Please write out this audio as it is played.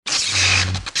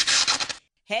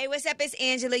Hey, what's up? It's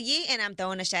Angela Yee, and I'm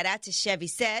throwing a shout out to Chevy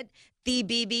Said, The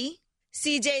BB,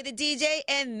 CJ the DJ,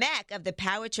 and Mac of the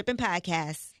Power Trippin'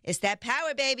 Podcast. It's that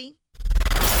power, baby.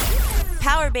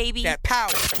 Power, baby. That power.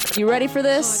 You ready for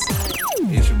this?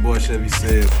 It's your boy Chevy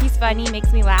Said. He's funny,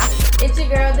 makes me laugh. It's your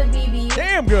girl, the BB.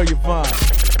 Damn, girl, you're fine.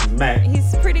 Mac.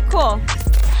 He's pretty cool.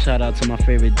 Shout out to my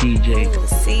favorite DJ. Ooh,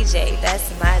 CJ, that's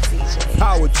my DJ.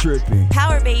 Power Trippin'.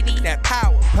 Power, baby. That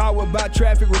power. Powered by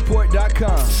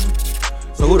TrafficReport.com.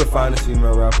 So who the finest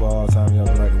female rapper of all time, y'all?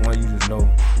 Like the one you just know,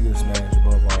 you just smash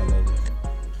above all others.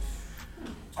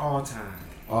 All time.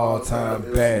 All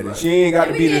time baddest. She ain't got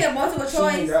to be Can we get a multiple She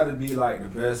choice? ain't got to be like the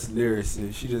best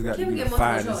lyricist. She just got Can to we be get the multiple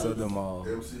finest choice? of them all.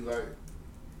 MC Light.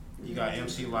 You got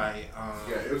MC Light.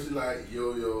 You got MC Light,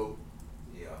 Yo-Yo.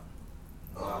 Yeah.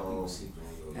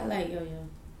 I like Yo-Yo.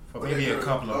 For maybe a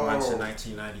couple of months in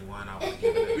 1991, I would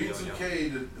give it a Yo-Yo.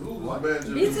 B2K, who was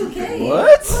manager? B2K.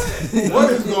 What? What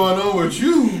is going on with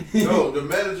you? No, the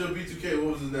manager of B2K,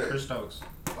 what was his name? Chris Stokes.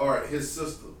 Alright, his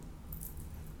sister.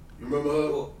 You remember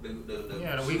her?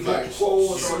 Yeah, the She week like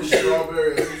strawberry and some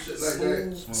shit like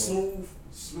that. Smooth.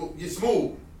 Smooth. Yeah,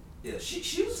 smooth. Yeah,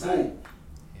 she was Smooth.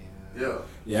 Yeah.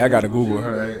 Yeah, I got to Google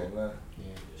her. I ain't gonna lie.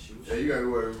 Yeah, you gotta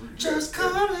go. Just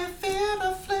come and feel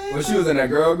the flame. Well, she was in that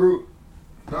girl group?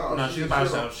 No, she was by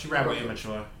herself. She rapped with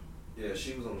Immature. Yeah,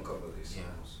 she was on a couple of these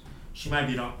songs. She might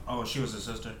be the. Oh, she was his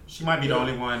sister. She might be the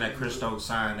only one that Chris Stokes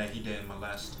signed that he didn't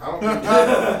molest. I don't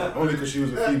think Only because she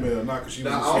was a female, not because she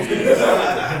was I a don't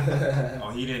female. Oh,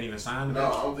 he didn't even sign the No,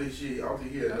 bitch? I don't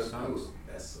think he had That nothing to do sucks. with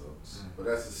it. That sucks. But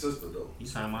that's his sister though. He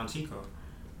signed Montego.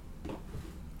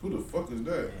 Who the fuck is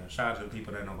that? Yeah, shout out to the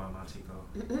people that know about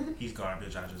Montego. He's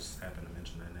garbage. I just happened to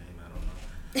mention that name. I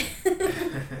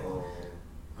don't know.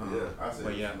 Yeah, I said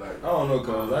But yeah. like I don't know,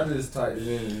 cuz I just typed it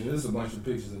in and there's a bunch of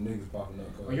pictures of niggas popping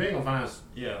up. Cause Well, you ain't gonna find.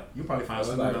 Yeah, you probably find it's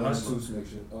some like good one, hustlers. two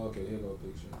pictures. Oh, okay, here go a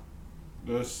picture.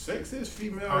 The sexiest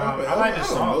female I rapper. like I the don't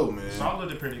know, Salt. man. Salt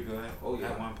looked pretty good Oh, yeah.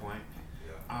 at one point.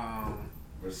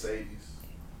 Mercedes.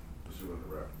 She was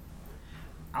a rapper.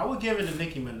 I would give it to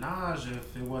Nicki Minaj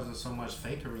if it wasn't so much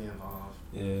fakery involved.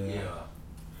 Yeah.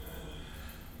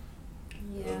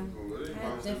 Yeah.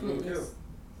 I definitely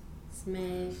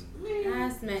smash. I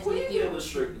smash Well, Nicki. you get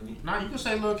restricted me. Nah, you can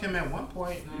say Lil Kim at one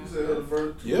point. You said her the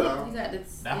first two Yeah. albums? You got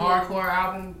this. That yeah. hardcore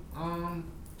album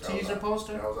teaser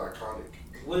poster. That was iconic.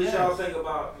 What did Yes. y'all think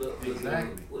about the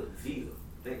Exactly. what Vita?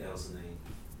 I think that was the name.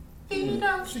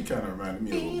 She kind of reminded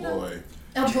me of a boy.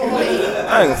 A boy.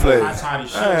 I ain't gonna play. Hot Toddy,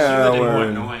 she Yeah, looked more well,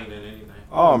 annoying than anything.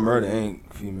 All murder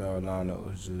ain't female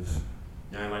lineup. It's just.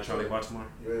 You ain't like Charlie Baltimore?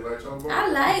 You ain't like Charlie I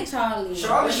like Charlie.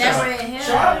 Charlie, Never in him.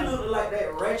 Charlie looked like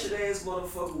that ratchet ass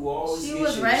motherfucker who always She get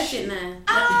was you ratchet shit. now.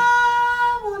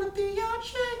 I wanna be your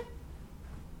chick.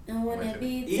 I wanna be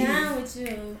Eve. down with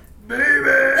you. Baby!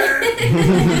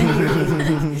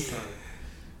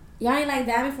 Y'all ain't like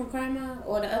Diamond from Crime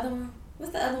or the other one?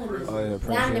 What's the other one? Oh, yeah, Diamond and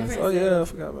Princess. Princess. Oh, yeah, I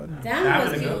forgot about that. Diamond Diamond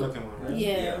was the good cute. looking one, right?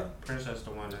 Yeah. Princess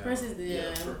the one that. Princess,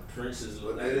 yeah. Princess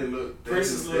look But like they didn't look.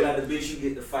 Princess look like the bitch you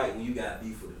get to fight when you got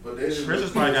beef with her. But they didn't Princess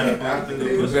look probably got a after good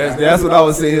they pussy. That's what I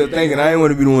was sitting here thinking. I ain't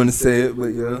want to be the one to say it, but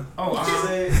yeah. Oh,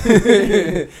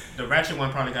 the ratchet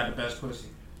one probably got the best pussy.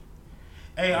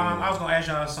 Hey, I was gonna ask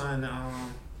y'all something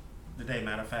today.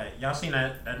 Matter of fact, y'all seen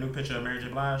that new picture of Mary J.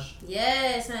 Blige?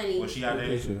 Yes, honey. Was she out there?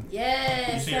 You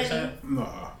Yes, see that? honey. Set?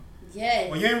 Nah. Yes.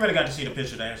 Well, you ain't really got to see the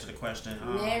picture to answer the question.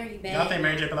 Mary bad. Y'all think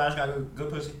Mary J. Blige got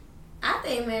good pussy? I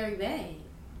think Mary bad.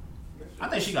 I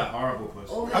think she got horrible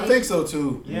pussy. Okay. I think so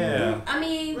too. Yeah. I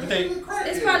mean, You think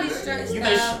it's probably stretched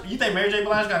out. you think Mary J.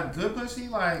 Blige got good pussy?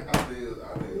 Like, I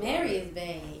think Mary is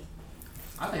bad.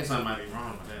 I think something might be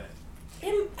wrong with that.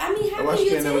 I mean, how Why can she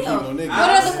you can't never tell? keep no nigga? What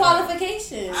are the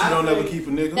qualifications? She don't never keep a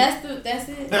nigga. That's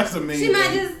it. That's the main She might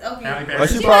thing. just Halle okay. Berry. Well,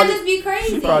 She, she might probably- just be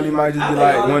crazy. She probably might just be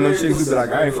like one of them chicks who be like,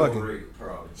 I ain't fucking. Overrated,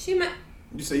 probably. She might.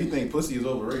 You say you think pussy is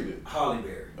overrated? Holly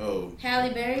Berry. Oh.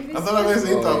 Halle Berry. I thought I said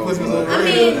you thought pussy was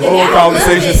overrated. I mean, the Whole guy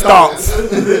conversation loves it.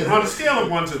 stops. On a scale of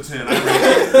 1 to 10, I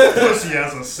rate pussy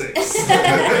as a 6.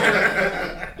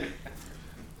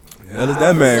 Hell is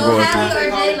that man So going Halle through?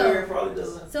 or Holly J-Lo? Berry probably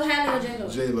doesn't. So Halle or J-Lo?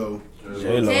 J-Lo.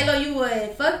 J-Lo. J-Lo, you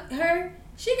would fuck her?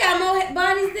 She got more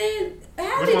bodies than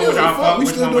Halle Which one would do. y'all fuck? We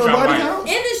Which still one would doing y'all body wife? count?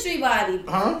 Industry body.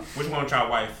 Huh? Which one would y'all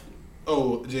wife?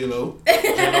 Oh, J-Lo.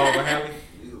 J-Lo over Halle?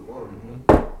 either one.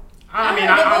 I mean,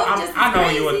 They both just I know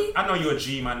as you crazy. I know you a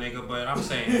G, my nigga, but I'm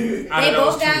saying out They of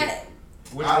those both got.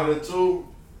 which Out one? of the two,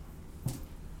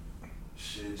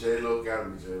 shit, J-Lo gotta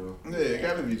be J-Lo. Yeah, it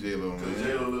gotta be J-Lo, Cause man.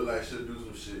 J-Lo look like she'll do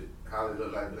some shit. Holly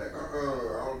look like,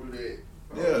 I don't do that.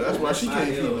 Yeah, that's why she can't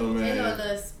keep no J-Lo man.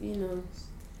 does,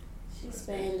 she's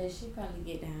Spanish. She probably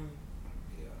get down.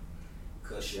 Yeah.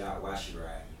 Cuss you out while she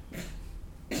riding.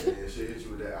 Yeah, she hit you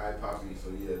with that eye poppy, so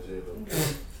yeah,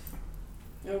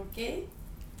 J-Lo. Okay.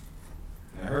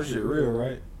 And her shit real,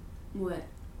 right? What?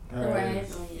 Her Right.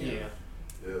 ass. Oh, yeah.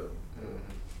 Yeah.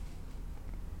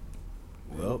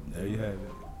 Well, there you have it.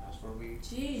 That's where we.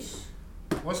 Jeez.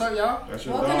 What's up, y'all? That's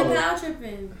your Welcome to dollar. Power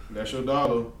Tripping. That's your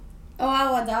dollar. Oh,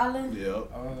 our darling.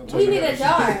 Yep. We need a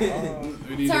jar.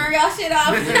 We need Turn y'all shit off.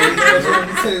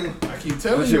 I keep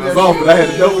telling That you shit was that off, but I had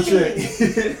to double check.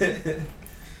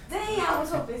 Dang, I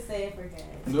was hoping to say it forget.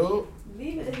 Nope.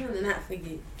 Leave it to him to not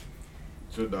forget.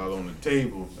 It's your dollar on the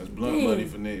table. That's blunt Damn. money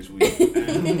for next week.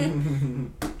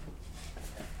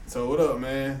 So what up,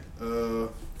 man? Sky is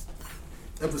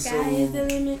the Episode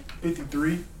limit.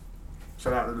 53.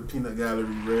 Shout out to the Peanut Gallery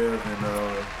Rev and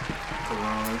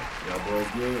Karan. Y'all boys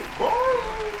good?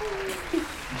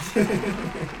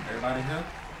 Everybody here?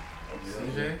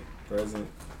 CJ? Present.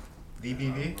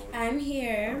 DBV? I'm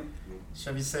here.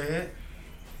 Chevy say it?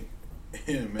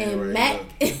 Yeah, man, And right Mac.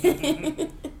 here.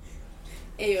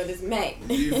 Hey, yo, this Mac.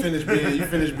 You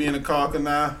finished being a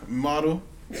Kalkana model?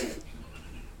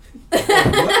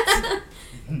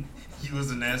 You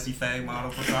was a nasty fag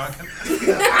model for talking.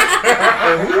 What?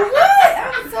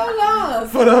 I'm so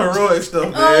lost. For the heroic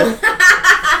stuff, man.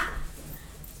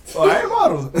 Oh, I ain't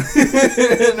model.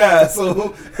 Nah, so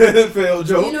failed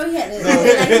joke. You know he had to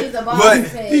say like he was a boss.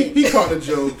 But He he caught the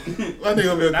joke. I think I'm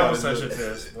gonna That caught was the such a joke.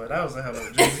 test, but that was a hell of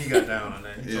a Jay-Z got down on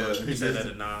that. Yeah. He said that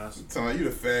to Nas. Telling you the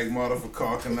fag model for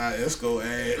Kalkana Esco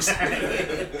ass.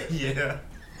 Yeah.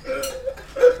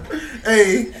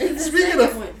 Hey,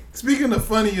 speaking of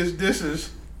funniest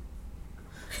dishes.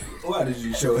 Why did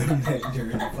you show him that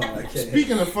during the podcast?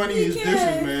 Speaking of funniest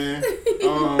dishes, man.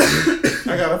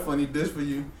 I got a funny dish for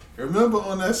you. Remember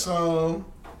on that song,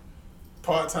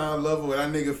 Part-Time Lover, where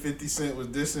that nigga 50 Cent was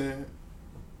dissing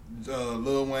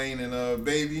Lil Wayne and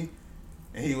Baby?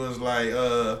 And he was like,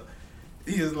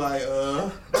 You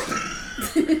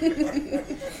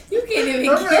can't even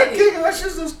I'm not get it. kicking, that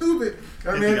shit's so stupid.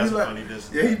 I mean, that's he'd be a funny like,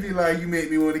 diss. yeah, he'd be like, you make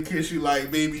me want to kiss you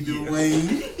like Baby do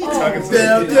Wayne. Oh.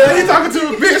 Damn, yeah, he talking to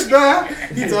a bitch now.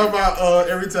 He talking about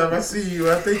every time I see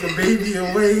you, I think of Baby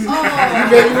and Wayne. Oh.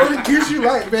 You make me want to kiss you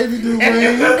like Baby do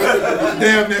Wayne.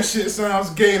 Damn, that shit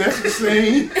sounds gay. That's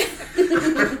insane.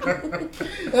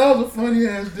 That was a funny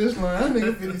ass diss line. That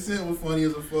nigga 50 Cent was funny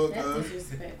as a fuck. That's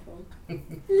disrespectful.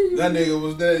 That nigga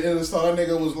was that in the song. That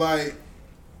nigga was like,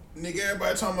 nigga,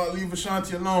 everybody talking about leave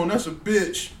Ashanti alone. That's a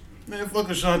bitch. Man, fuck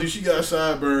Ashanti. She got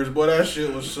sideburns. Boy, that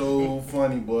shit was so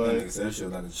funny, boy. That nigga said that shit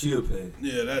like a chill pad.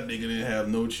 Yeah, that nigga didn't have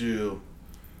no chill.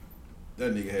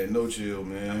 That nigga had no chill, That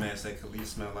man. man said Khalid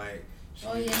smelled like she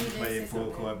Oh, yeah, he did played say full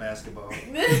something. court basketball.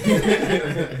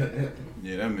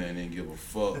 Yeah, that man didn't give a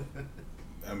fuck.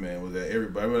 That man was at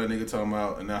everybody. Remember that nigga talking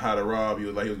about and now how to rob? He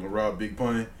was like he was gonna rob Big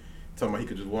Pun. Talking about he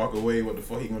could just walk away. What the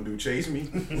fuck he gonna do? Chase me?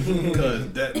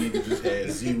 Because that nigga just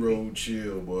had zero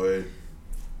chill, boy.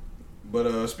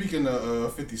 But speaking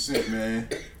of 50 Cent, man,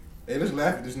 hey, let's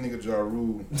laugh at this nigga Ja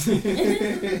Rule.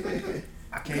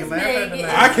 I can't laugh at the man.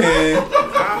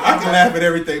 I can laugh at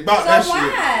everything about that So shit.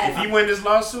 why? If he win this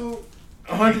lawsuit,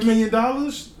 $100 million?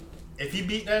 if he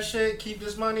beat that shit, keep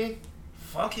this money,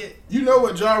 fuck it. You know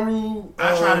what Ja Rule?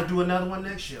 I try to do another one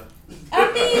next year.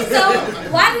 I mean,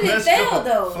 so why did it Let's fail go.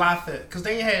 though? Fly fit. Because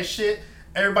they ain't had shit.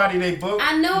 Everybody they booked.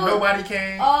 I know. Nobody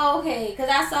came. Oh, okay. Because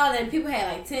I saw that people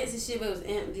had like tents and shit, but it was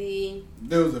empty.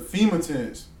 There was a FEMA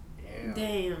tent.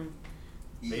 Damn.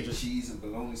 They just cheese and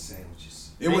bologna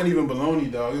sandwiches. It wasn't even bologna,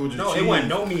 dog. It was just no, cheese. it wasn't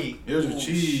no meat. It was just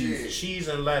cheese. shit. Cheese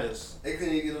and lettuce. They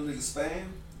couldn't even get no nigga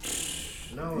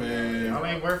spam. No, Man. y'all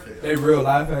ain't worth it. They real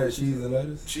life had cheese and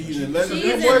lettuce. Cheese and lettuce. Cheese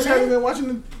Them and boys lettuce? haven't been watching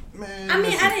the man. I mean,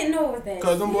 listen. I didn't know it was that.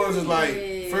 Cause them boys is like,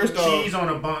 serious. first off, Cheese on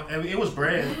a bun. I mean, it was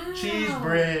bread. Wow. Cheese,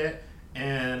 bread,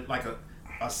 and like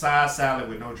a side salad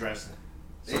with no dressing.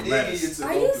 They Some did get lettuce. you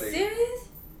Are you serious?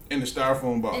 in the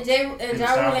styrofoam And box. Ja In the Rule ain't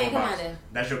styrofoam come box. out there.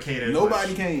 That's your catered Nobody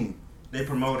lunch. came. They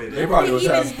promoted They it. probably was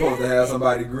Even supposed to have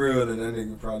somebody grilled and that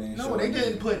nigga probably ain't No, show they up.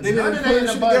 didn't put They none didn't of put that in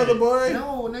shit the budget. together, boy.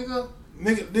 No, nigga.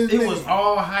 Nigga, this It nigga, was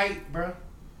all hype, bro.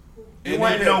 It and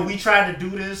wasn't then no, we tried to do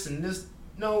this and this.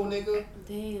 No, nigga.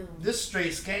 Damn. This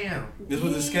straight scam. This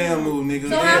was a scam move, nigga.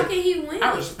 So how can he win?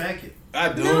 I respect it. I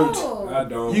don't. No. I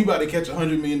don't. You about to catch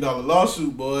 $100 million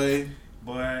lawsuit, boy.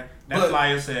 Boy, that But-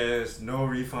 flyer says no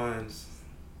refunds.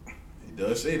 It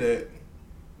does say that.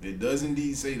 It does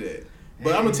indeed say that.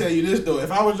 But I'm gonna tell you this though.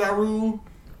 If I was Ja Rule,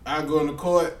 I'd go into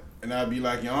court and I'd be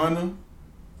like, Your Honor,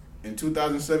 in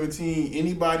 2017,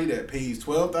 anybody that pays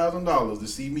 $12,000 to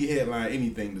see me headline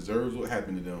anything deserves what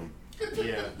happened to them.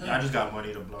 Yeah, I just got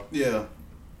money to blow. Yeah.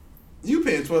 You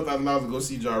paying $12,000 to go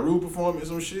see Ja Rule perform at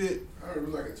some shit? I heard it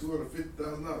was like a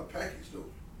 $250,000 package though.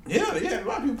 Yeah, they had a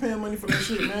lot of people paying money for that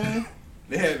shit, man.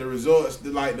 They had the resorts.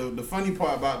 The funny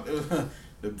part about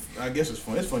I guess it's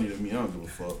funny. It's funny to me. I don't give a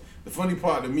fuck. The funny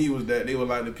part to me was that they were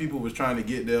like the people was trying to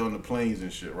get there on the planes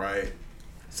and shit, right?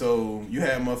 So you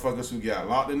had motherfuckers who got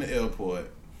locked in the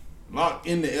airport. Locked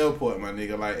in the airport, my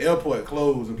nigga. Like, airport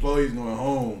closed, employees going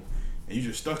home, and you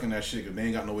just stuck in that shit because they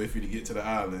ain't got no way for you to get to the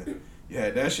island. You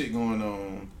had that shit going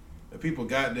on. The people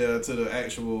got there to the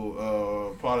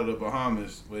actual part of the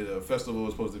Bahamas where the festival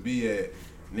was supposed to be at.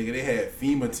 Nigga, they had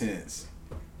FEMA tents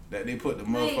that they put the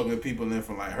motherfucking people in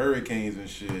from like hurricanes and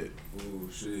shit. Oh,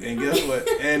 shit. And guess what?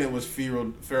 And it was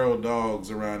feral dogs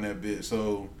around that bit.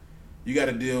 So you got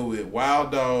to deal with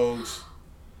wild dogs,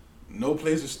 no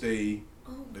place to stay.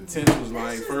 The tent was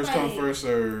like first come, first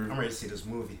serve. I'm ready to see this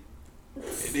movie.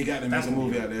 They got to make a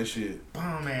movie out of that shit.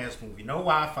 Bomb ass movie. No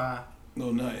Wi-Fi.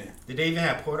 No nothing. Did they even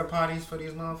have porta potties for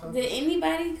these motherfuckers? Did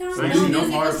anybody come?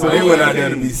 So they went out there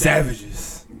to be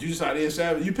savages. You just out there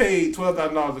savage. You paid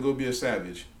 $12,000 to go be a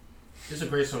savage. It's a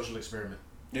great social experiment.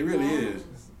 It really is.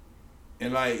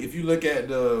 And like, if you look at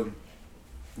the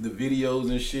videos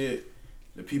and shit,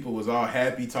 the people was all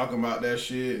happy talking about that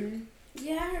shit. Mm-hmm.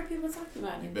 Yeah, I heard people talking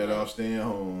about it. You better off staying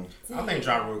home. I think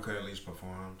Ja Rule could at least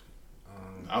perform.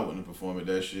 I wouldn't have performed at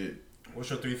that shit. What's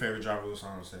your 3 favorite Ja Rule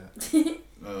songs, Seth?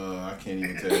 I can't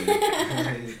even tell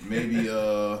you. Maybe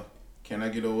Can I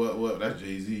Get a What? That's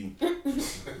Jay-Z.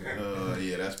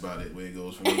 Yeah, that's about it. Where it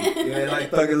goes for me. Yeah,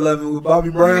 like Thug 11 with Bobby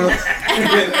Brown.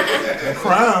 The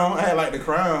Crown. I had like The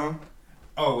Crown.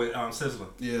 Oh, with Sizzler.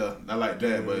 Yeah, I like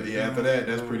that. But yeah, after that,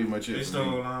 that's pretty much it. They For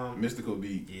me. stole Mystical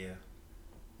Beat. Yeah,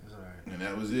 that's alright. And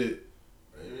that was it.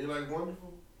 You like Wonderful?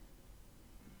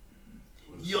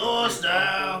 Your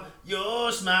style,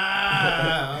 your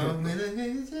smile.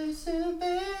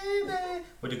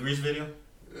 With the Grease video?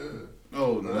 Yeah.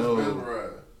 Oh, no. That's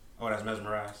Mesmerized. Oh, that's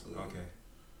Mesmerized? Okay.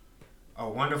 Oh,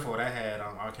 Wonderful. That had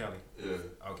R. Kelly. Yeah.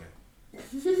 Okay.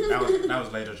 That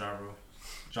was later Ja Rule.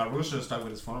 Ja Rule should have stuck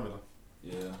with his formula.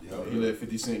 Yeah. He let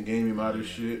 50 Cent game him out of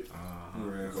shit. He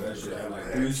ran for that shit Yeah, like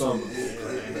like 3 summers.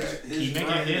 Keep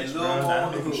making hits, bro.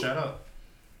 That nigga shut up.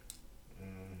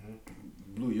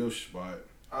 Blew your spot.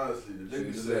 Honestly, the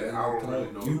nigga She said, said, I don't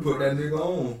really know. you put that nigga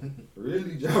on.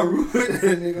 Really? Ja Rule put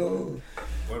that nigga on.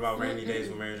 What about Rainy Days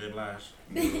with Mary J. Blige?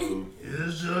 No.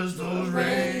 It's just those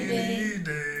rainy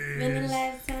days. When the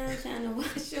last time trying to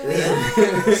wash your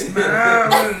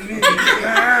Smile at me,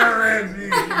 smile at me.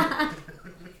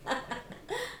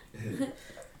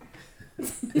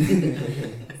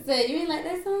 So you ain't like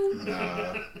that song?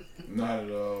 Nah, not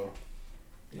at all.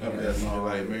 I bet song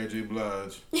like Mary J.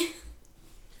 Blige.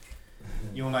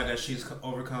 You don't like that she's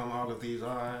overcome all of these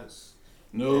odds?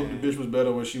 No, the bitch was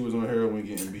better when she was on heroin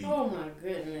getting beat. Oh my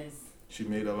goodness. She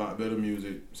made a lot better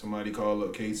music. Somebody called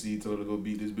up KC, told her to go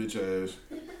beat this bitch ass.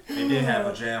 They did have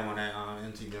a jam on that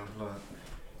MTV Unplugged.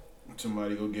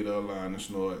 Somebody go get her a line and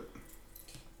snort.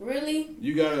 Really?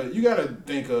 You gotta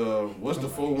think of what's the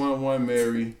 411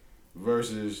 Mary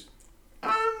versus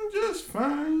I'm just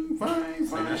fine.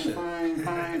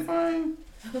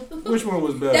 Which one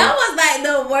was better? That was like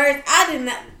the worst. I did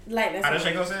not like that How song. did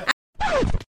she go say?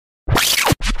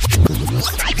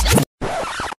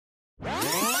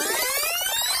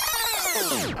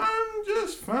 I'm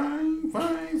just fine.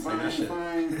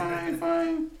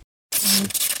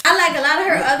 I like a lot of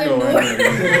her other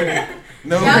newer.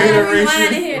 No Y'all gotta rewind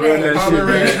to hear that.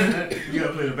 holleration. You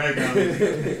gotta play the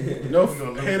background. No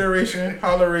hateration,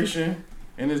 holleration,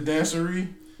 and his dancery.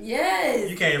 Yes.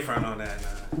 You can't front on that, nah.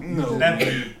 No.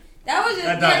 That was just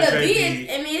That Dr. the Dre beat.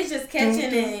 beat. I mean, it's just catching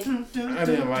and I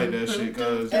didn't like that shit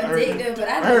because addictive, but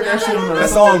I heard that shit on the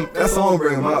That song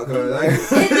bring him out, cause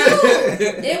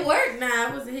it worked. Nah,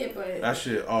 it was a hit, but that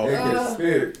shit awful.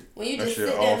 when you That just shit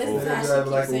sit there and awful. listen to how she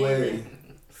like keep a way. saying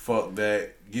Fuck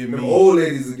that. Give Them me old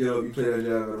ladies will get up, you play that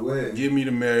job out of the way. Give me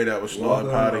the Mary that was snorting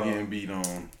Walk powder on. getting beat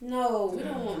on. no, we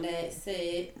don't want that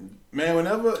said. Man,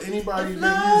 whenever anybody do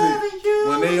music,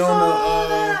 when they on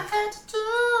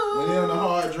the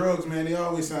hard drugs, man, they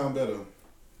always sound better.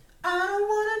 I don't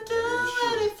wanna do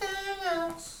anything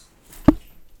else.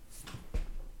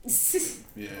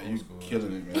 Yeah, you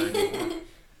killing it, man.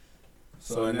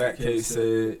 So in that case,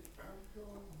 said,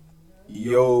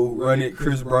 yo, run it,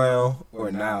 Chris Brown,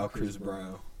 or now Chris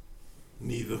Brown.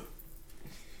 Neither.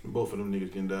 Both of them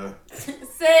niggas can die.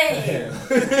 Say,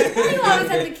 you always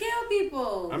have to kill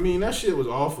people. I mean, that shit was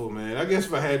awful, man. I guess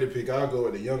if I had to pick, I'd go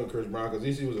with the younger Chris Brown, because at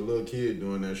least he was a little kid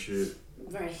doing that shit.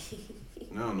 Right.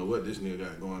 And I don't know what this nigga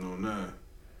got going on now.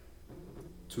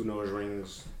 2 nose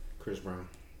rings, Chris Brown.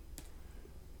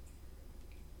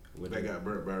 That got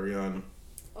burnt by Rihanna.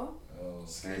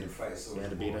 Scared to fight, so He had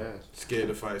to beat ass. Scared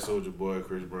to fight Soulja Boy,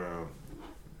 Chris Brown.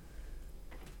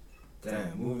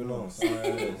 Damn, moving on.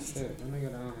 Sorry.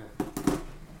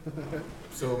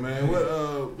 So man,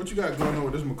 what you got going on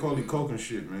with this Macaulay Culkin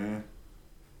shit, man?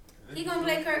 He gonna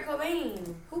play Kurt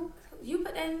Cobain. Who you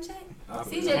put that in the chat?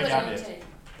 CJ put that in the chat.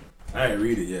 I ain't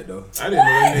read it yet though. I didn't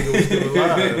know that nigga was still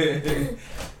alive.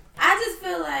 I just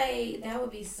feel like that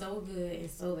would be so good and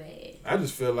so bad. I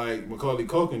just feel like Macaulay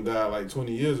Culkin died like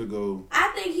 20 years ago.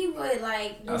 I think he would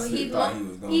like do I a still Heath thought he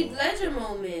was gone. Ledger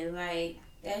moment. Like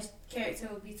that character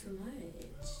would be too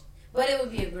much, but it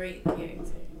would be a great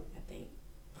character. I think.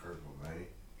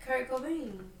 Kurt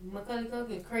Cobain, Macaulay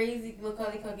Culkin, crazy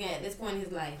Macaulay Culkin at this point in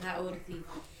his life. How old is he?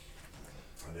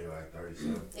 I think like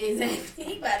 37. Exactly.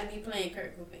 He about to be playing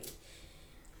Kurt Cobain.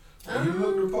 He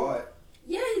looked the part.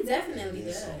 Yeah, he definitely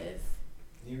does.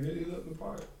 He really looked the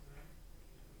part.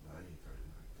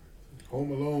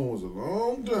 Home Alone was a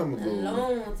long time A ago.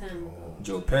 long time ago.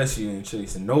 Joe Pesci ain't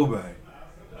chasing nobody.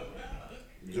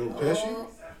 Joe Pesci?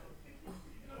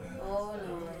 Oh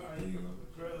Lord. There you go.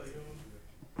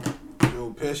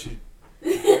 Joe Pesci.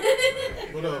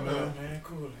 What up, man? Man,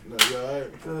 cool. No, you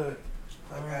alright? Good.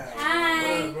 Hi.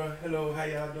 What up, bro? Hello, how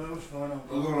y'all doing? What's going on,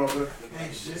 bro? What's going on, bro?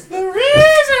 Ain't shit.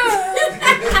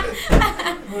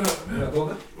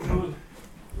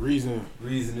 Reason.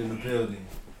 Reason in the building.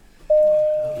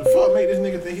 The fuck make this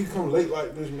nigga think he come late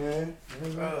like this, man?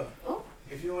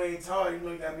 If you ain't tall, you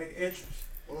know you gotta make entrance.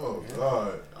 Oh,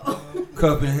 God.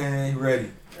 Cup in hand,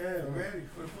 ready. Yeah, ready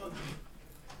for the fuck.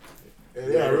 Yeah, You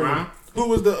ready to really. rhyme? Who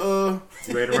was the,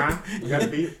 You ready to rhyme? You got the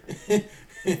beat?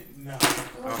 Nah,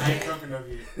 I ain't drunk enough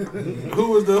yet.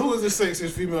 who was the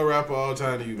sexiest female rapper of all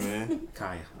time to you, man?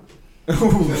 Kaya.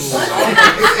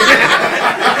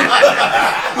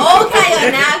 Oh,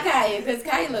 Kaya, now Kaya, because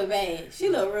Kaya look bad. She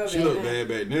look real bad. She looked now. bad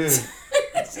back then.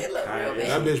 She look real That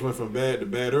bad. bitch went from bad to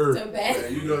badder. So bad. Yeah,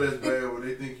 you know that's bad when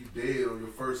they think you dead on your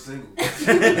first single. They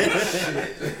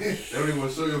don't even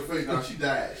want to show your face. No, she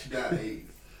died. She died at 8.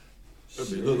 That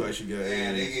bitch look like she got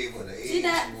Man, they AIDS. gave her the 8. She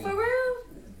died for real?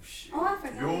 Oh, I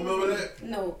forgot. You don't remember that?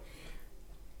 No.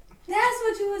 That's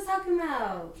what you was talking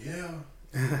about. Yeah.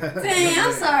 Dang,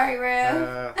 I'm sorry,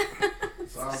 Rev.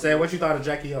 Say what you thought of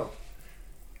Jackie O.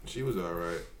 She was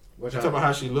alright. What You talking about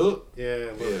how she looked?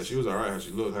 Yeah, Yeah, she was alright how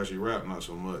she looked. How she rapped, not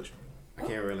so much. I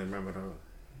can't really remember though.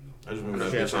 I just I remember know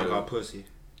that she had a bitch song had called Pussy,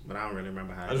 but I don't really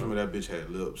remember how. I just remember that bitch had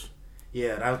lips.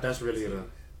 Yeah, that's really the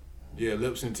Yeah,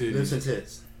 lips and titties. lips and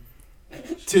tits.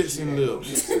 Tits and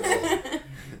lips.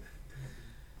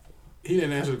 He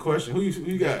didn't answer the question. Who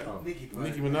you got? Oh. Nicki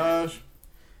Minaj?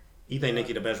 You think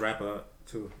Nicki the best rapper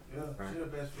too? Yeah, Right. she the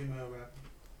best female rapper.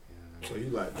 So you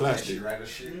like plastic?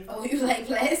 Shit. Oh, you like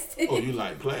plastic? Oh, you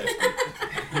like plastic?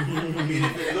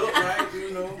 If it look right,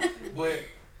 you know, but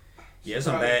Yeah, it's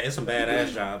some bad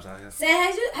ass jobs out here. Say,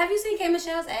 have you seen K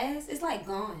Michelle's ass? It's like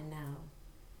gone now.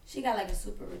 She got like a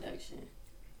super reduction.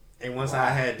 And one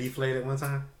side had deflated one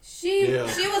time. She Yeah.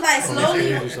 was like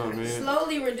Or something, man.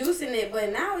 slowly reducing it,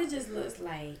 but now it just looks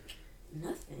like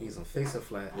nothing. He's on face or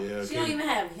flat. Yeah, She don't even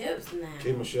have hips now.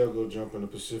 K. Michelle go jump in the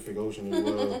Pacific Ocean as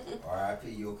well.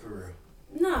 R.I.P. your career.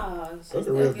 No, Her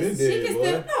career been dead, she can boy.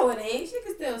 still. No, it ain't. She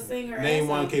can still sing her. Name ass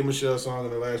one off. K. Michelle song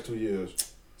in the last 2 years.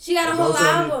 She got a Don't whole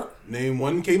tell me- album. Name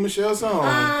one K. Michelle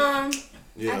song.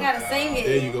 Yeah. I gotta sing it.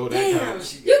 There you go, that Damn,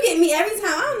 counts. you get me every time.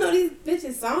 I don't know these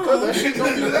bitches' songs. Cause that shit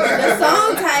don't do The that.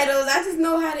 song titles, I just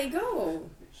know how they go.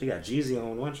 She got Jeezy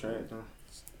on one track though.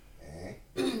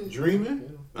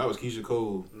 Dreaming? That was Keisha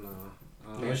Cole. No.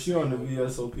 Yeah, she on the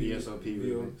VSOP. VSOP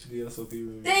remix. VSOP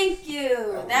remix. Thank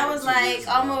you. That was like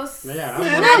almost Yeah, Man,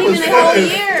 not that even was a whole fucking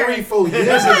year. 3-4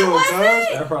 years ago, was cuz.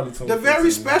 That probably The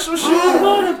very special shit.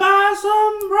 to buy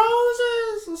some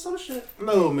roses or some shit.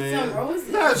 No, man. Some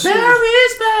roses. That shit was- Very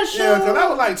special. Yeah, cause that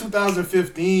was like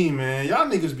 2015, man. Y'all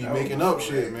niggas be making up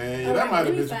shit, man. Yeah, that Alright, might have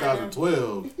let me been find out.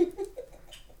 2012.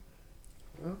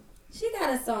 She got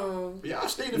a song. Y'all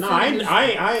stay defending No, this-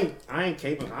 I ain't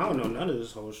capable. I don't know none of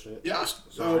this whole shit. Y'all,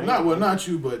 Sorry. not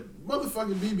you, but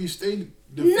motherfucking BB stay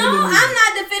defending No, I'm me.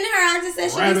 not defending her. I just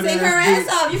said she can Rabbit sing her ass ass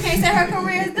bitch. off. You can't say her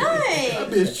career is That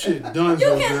done. bitch shit done You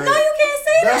so can't. great. No, you can't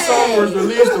say that. That song was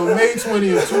released on May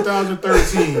 20th,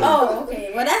 2013. Oh,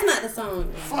 okay. Well, that's not the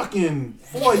song. Fucking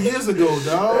 4 years ago,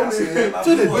 dog. To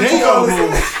the day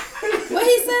almost. What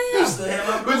he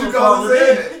saying? What you call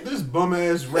it? This bum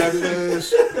ass, rabbit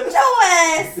ass, Your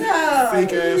ass up.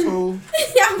 fake asshole.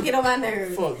 Y'all get on my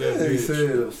nerves. Fuck that He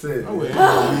bitch. said. I went-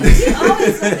 You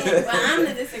always fucking, but I'm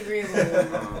the disagreeable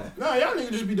one. Nah, y'all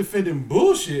niggas just be defending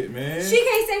bullshit, man. She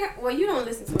can't say her. Well, you don't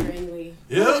listen to her anyway.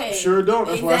 Yep, Okay. sure don't.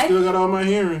 That's why I still got all my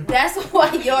hearing. That's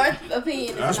why your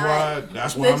opinion is That's not.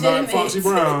 why I'm not Foxy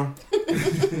Brown.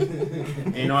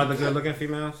 Ain't no other good looking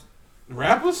females?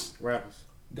 Rappers? Rappers.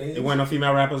 There weren't no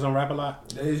female rappers on Rap a Lot.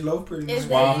 Dej Loaf pretty much. Is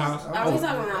Wild Dej- House. Are we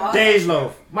talking about Dej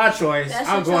Loaf. My choice. That's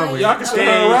I'm your going choice? with Y'all consider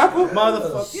her a Dej, rapper?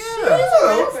 Motherfucker. She's a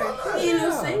rapper. He ain't no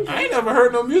singer. I ain't never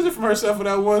heard no music from her except for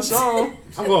that one song.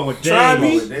 I'm going with Try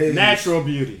me. Dej. Natural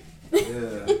Beauty.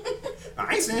 Yeah.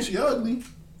 I ain't saying she ugly.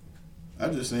 I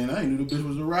just saying I ain't knew the bitch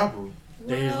was a rapper.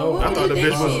 Dej Well, Loaf. I what thought do the you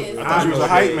bitch think was. she is? I thought she was a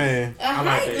hype man. A I like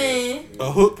hype that. man.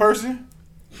 A hook person.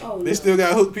 Oh, They no. still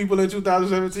got hook people in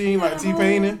 2017 like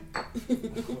T-Pain.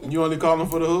 You only call them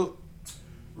for the hook.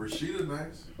 Rashida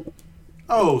nice.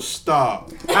 Oh,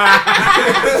 stop. You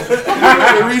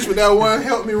really reach with that one,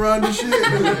 help me run this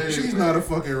shit. She's not a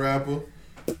fucking rapper.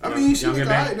 I mean, she Young look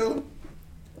and alright though.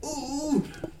 Ooh.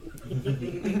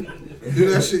 Do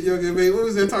that shit Young and May. What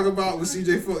was that talk about with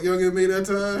CJ fuck Young and May that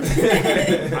time?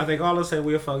 I think all of us said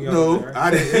we'll fuck y'all. No, right?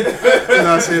 I didn't. And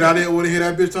I said I didn't want to hear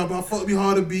that bitch talk about fuck me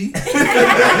hard to be.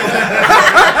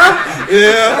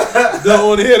 Yeah, don't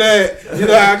want to hear that. You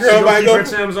know how a girl might go.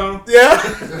 Tim's on. Yeah,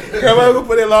 girl might go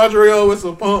put that lingerie on with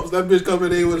some pumps. That bitch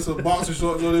coming in with some boxer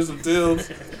shorts on and some Timbs.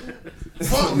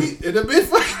 Fuck me, and the bitch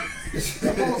fuck.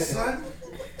 Come on, son.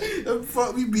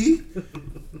 Fuck me, B.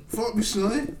 Fuck me,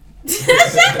 son.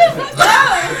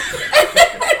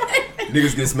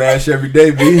 Niggas get smashed every day,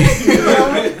 B.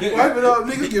 Wipe it up,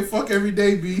 niggas get fucked every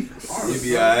day, B. You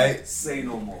be alright. Say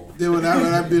no more. Then when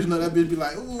that bitch know, that bitch be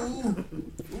like, ooh.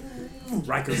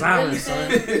 Rikers Island,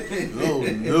 son. Oh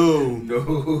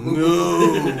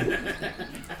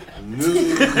no.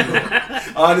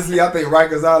 Honestly, I think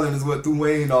Rikers Island is what threw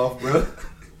Wayne off, bro.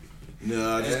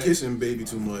 Nah, just kissing baby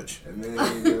too much. That man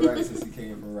ain't been right since he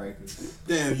came from Rikers.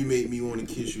 Damn, you made me want to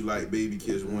kiss you like baby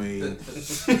kiss Wayne.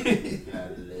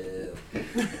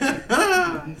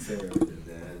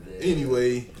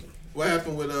 Anyway, what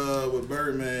happened with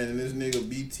Birdman and this nigga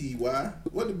BTY?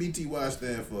 What did BTY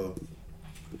stand for?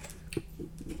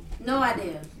 No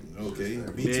idea. Okay,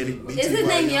 Betty. BTY. Is his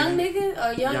name Young Nigga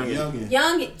or Young? Youngin.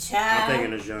 Youngin, I'm child.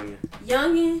 thinking it's Youngin.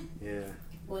 Youngin. Yeah,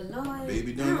 Well, Lord.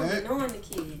 Baby I done don't that? know the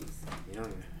kids.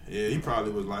 Youngin. Yeah, he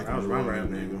probably was like That was a my real rap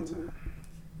name one nigga. time.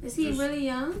 Is he Just- really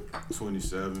young?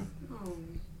 27. Oh.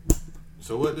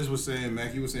 So what this was saying,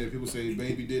 Mac? You was saying people say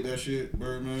Baby did that shit,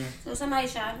 Birdman. So somebody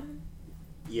shot him?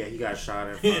 Yeah, he got shot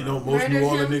in Yeah, front. don't most Murdered New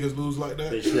Orleans him? niggas lose like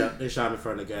that? They shot in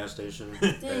front of the gas station.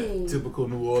 Dang. Typical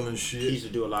New Orleans He shit. used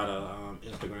to do a lot of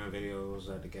Instagram videos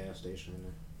at the gas station.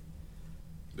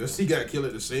 Does he got killed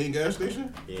at the same gas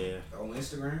station? Yeah, On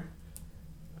Instagram?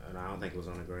 and I don't think it was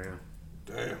on the ground.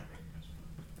 Damn.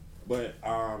 But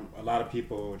a lot of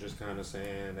people were just kind of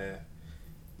saying that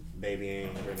Baby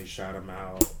ain't really shot him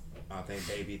out. I think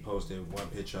Baby posted one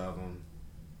picture of him,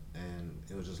 and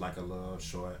it was just like a little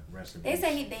short recipe. They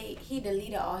say he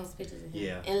deleted all his pictures of him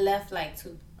Yeah. and left like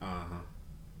 2.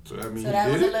 So that means So that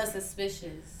he was did a it? little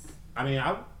suspicious. I mean,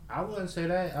 I wouldn't say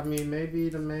that. I mean, maybe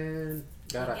the man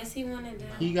got I guess he wanted to.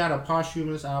 he got a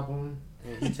posthumous album,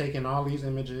 and he taking all these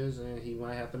images, and he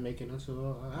might have to make it into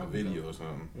A album. video or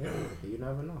something. Yeah, you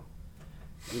never know.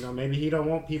 You know, maybe he don't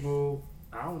want people.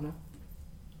 I don't know.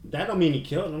 That don't mean he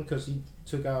killed him because he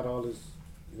took out all his.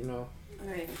 You know,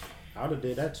 Right. I would have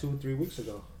did that 2-3 weeks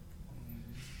ago.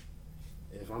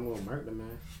 If I'm gonna murder the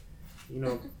man, you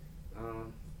know,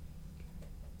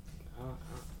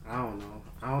 I don't know.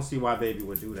 I don't see why Baby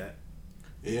would do that.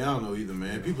 Yeah, I don't know either,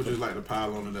 man. People just like to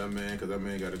pile onto that man because that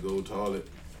man got to go toilet.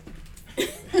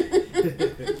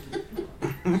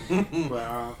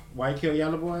 But why he kill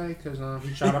Yellow Boy? Because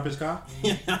he shot up his car.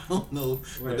 Yeah, I don't know,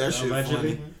 but that shit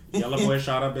Allegedly, funny. Yellow Boy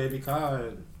shot up Baby car.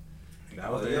 And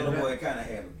that was The the Yellow end of Boy that. kind of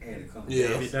had to come. Yeah,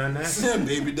 Baby done that.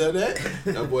 Baby done that.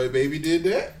 That boy Baby did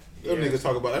that. Them Yeah. niggas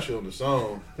talk about that shit on the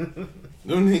song.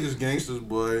 Them niggas gangsters,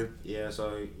 boy. Yeah,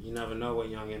 so you never know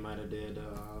what Youngin might have did.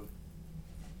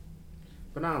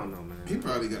 But I don't know, man. He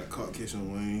probably got caught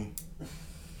kissing Wayne,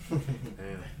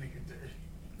 Damn.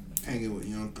 hanging with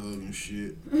Young Thug and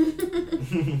shit.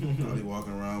 Probably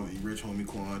walking around with rich homie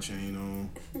Quan chain on.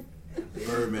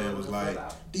 Birdman was like,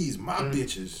 "These my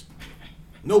bitches.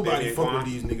 Nobody Baby and fuck Quan?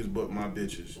 with these niggas but my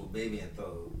bitches." Well, Baby and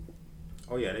Thug.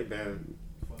 Oh yeah, they been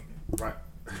right.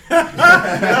 Talk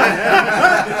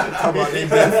about they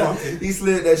been fucking. He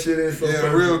slid that shit in so Yeah,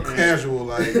 perfect. real casual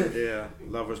like. Yeah,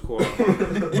 lovers quarrel.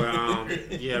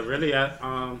 But yeah, really,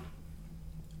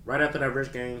 right after that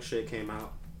Rich Gang shit came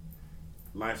out,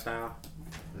 Lifestyle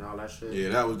and all that shit. Yeah,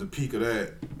 that was the peak of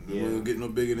that. Yeah. We don't get no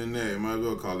bigger than that. Might as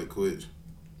well call it quits.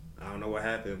 I don't know what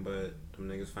happened, but them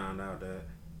niggas found out that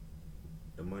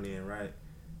the money ain't right.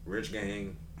 Rich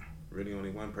Gang, really only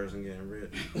one person getting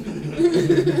rich.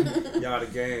 Y'all the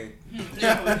gang.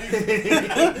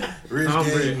 Rich I'm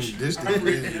gang, rich. this the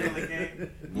rich.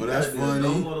 Well, that's There's funny.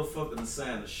 no motherfucker to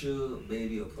sign a Suge,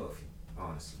 Baby, or Puffy.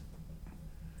 Honestly.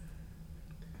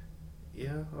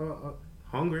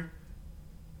 hungry.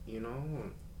 You know,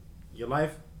 your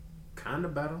life kind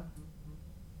of better.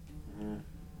 Yeah,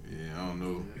 I don't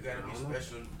know. You gotta be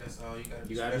special. That's all. You gotta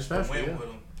be gotta be special to special, win yeah. with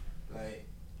them. Like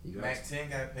Mac 10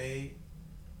 got paid.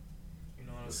 You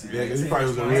know what I'm saying? Yeah, 'cause he probably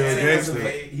was a Mac real 10 gangster.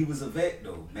 paid. He was a vet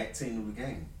though. Mac 10 knew the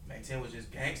game. Mac 10 was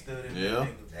just gangster. And Yeah.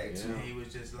 And he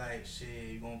was just like, shit,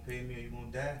 you gonna pay me or you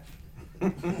gonna die?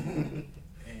 And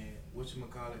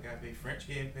whatchamacallit got paid. French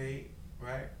getting paid,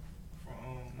 right?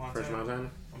 From Montana. French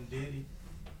Montana. From Diddy.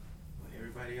 But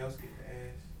everybody else get the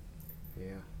ass.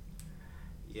 Yeah.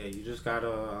 Yeah, you just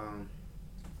gotta.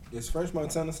 Is French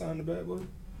Montana signed to Bad Boy?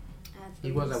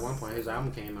 He was at one point. His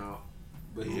album came out.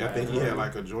 But I think he had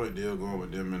like a joint deal going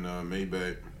with them and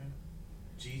Maybach.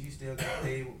 Jeezy still got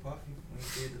paid with Puffy when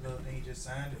he did the little thing. He just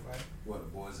signed it, right? What, the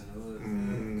Boys in the Hood?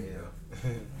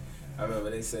 Yeah. I remember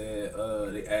they said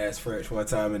they asked French one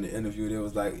time in the interview. They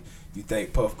was like, "You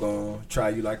think Puff gonna try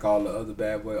you like all the other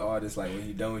Bad Boy artists? Like when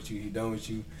he done with you, he done with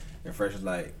you." And Fresh was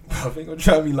like, "Puff ain't gonna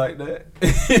try me like that."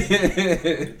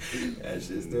 That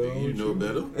shit still. You know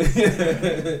better.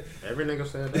 Every nigga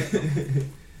said that.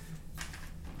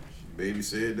 Baby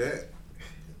said that.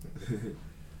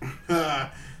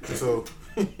 So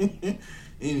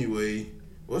anyway,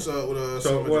 what's up with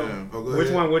Summer Jam? Oh, go which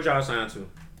ahead. one would y'all sign to?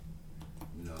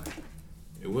 No.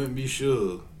 It wouldn't be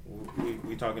Suge.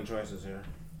 We talking choices here.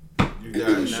 You got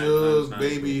Suge,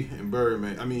 Baby, and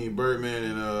Birdman. I mean Birdman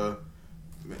and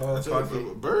Puffy.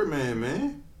 Birdman,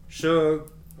 man. Suge,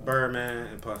 Birdman,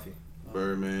 and Puffy.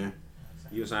 Birdman.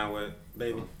 You sign with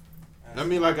Baby? I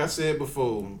mean, like I said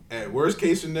before, at worst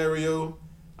case scenario,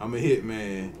 I'm a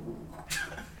hitman.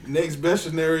 Next best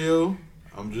scenario,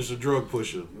 I'm just a drug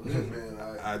pusher.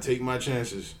 I take my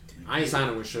chances. I ain't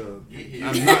signing with Suge.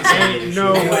 I'm not signing with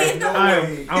No Suge.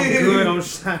 way. I'm good on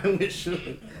signing with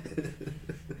Suge.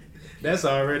 That's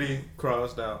already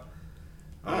crossed out.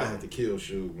 I have to kill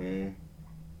Suge, man.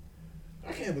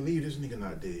 I can't believe this nigga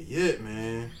not dead yet,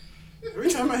 man. Every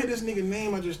time I hear this nigga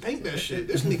name, I just think that shit.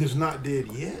 This nigga's not dead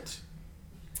yet.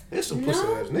 There's some pussy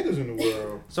ass niggas in the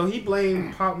world. So he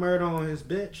blamed Pop Murder on his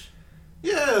bitch?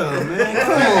 Yeah, man.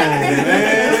 Come on,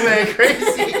 man. This man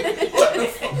crazy.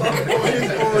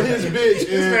 on his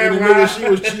bitch and the nigga she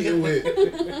was cheating with.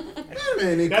 That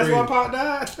man, they That's crazy. why Pop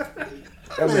died?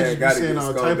 That man got to saying get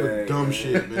all type of scumbag, dumb man.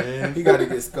 shit, man. He got to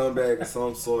get scumbag of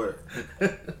some sort.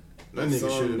 That nigga Some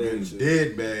should have been nature.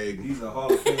 dead bag. He's a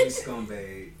Hall of Fame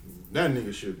scumbag. That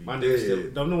nigga should be My dead. niggas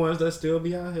still, them the ones that still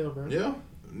be out here, bro. Yeah,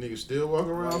 nigga still walking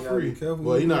around Well, you gotta free. be careful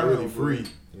Well, he who not you really around, bro. free.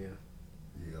 Yeah.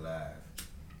 He alive.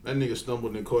 That nigga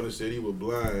stumbled in the corner and said he was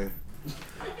blind.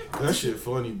 That shit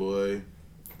funny, boy.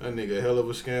 That nigga a hell of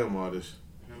a scam artist.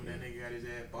 Remember that nigga got his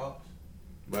ass boxed?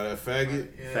 By that faggot?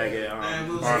 Yeah. Faggot, Man,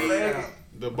 we'll barber. see it out.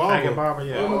 The barber. Faggot barber,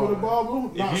 yeah. Remember the barber?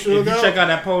 Knock If Suge you out? check out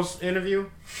that post interview,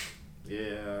 yeah,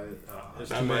 it's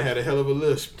That too man much, had a hell of a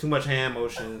lisp. too much hand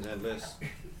motions and lists.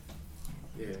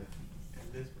 Yeah.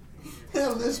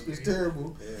 Hell, lisp is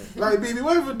terrible. Like, BB,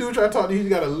 what if a dude try to talk to you, he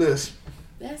got a lisp?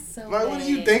 That's so Like, what do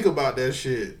you bad. think about that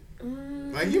shit?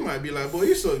 Like, you might be like, boy,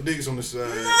 you suck dicks on the side. No,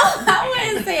 I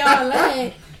wouldn't say all that.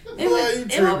 Boy, you It would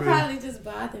tripping. probably just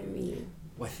bother me.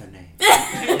 What's her name?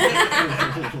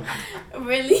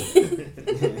 Really?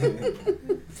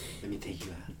 Let me take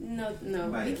you out. No,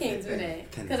 Right. we can't do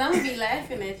that. Because I'm going to be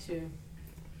laughing at you.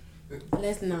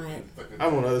 Let's not.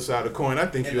 I'm on the other side of the coin. I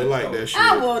think you'll like that shit.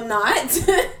 I will not.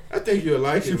 I think you'll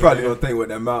like She it. probably man. don't think what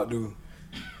that mouth do.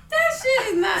 That shit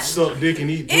is not. Suck dick and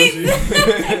eat pussy.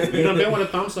 You done been with a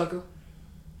thumb sucker.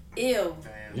 Ew.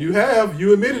 You have.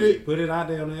 You admitted it. Put it out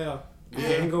there on the air. You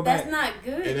can't go back. That's not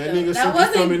good. And that though. nigga that said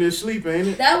you come in his sleep, ain't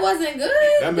it? That wasn't good.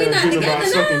 That We man not thinking about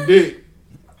together sucking now. dick.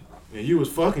 And you was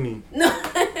fucking him. No.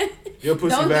 Your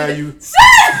pussy Don't do value.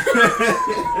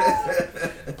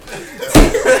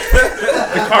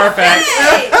 The Carfax.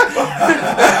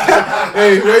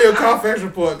 Hey, where your Carfax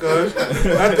report, cuz?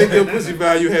 I think your pussy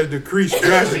value has decreased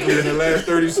drastically in the last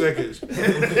 30 seconds.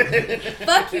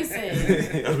 Fuck you,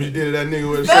 sis. That's what you did to that nigga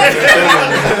with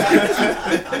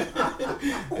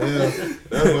Yeah,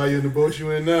 that's why you in the boat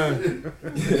you in now.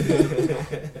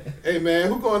 Hey man,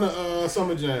 who going to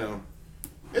Summer Jam?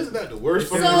 Isn't that the worst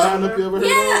fucking lineup you ever heard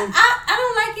Yeah, of? I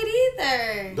don't like it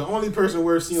either. The only person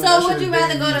worth seeing. So would you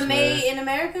rather go to Made in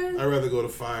America? I'd rather go to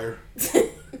Fire.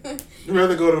 I'd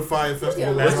rather go to the Fire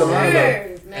Festival. That's the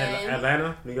lineup. Man.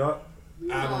 Atlanta, New York.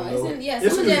 I don't No, know. it's in, yeah,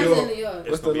 It's Summer in Jam's New in York. New York.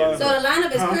 What's So the the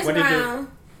lineup is Chris What they do? Brown.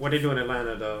 What they do in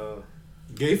Atlanta? The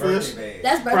Gay Fest?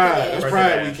 That's birthday Pride. bash. That's Birthday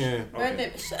Pride bash. weekend.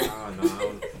 Birthday. Oh,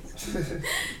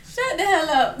 Shut the hell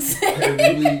up.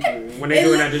 when they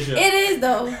doing that this year? It is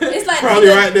though. It's like Probably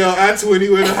right there on I-20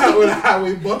 with a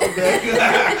highway bumping back.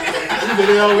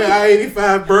 They all went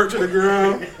I-85 burnt to the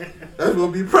ground. That's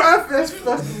gonna be Pride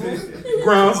Festival.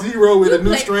 Ground Zero, where the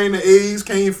new strain of AIDS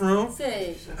came from.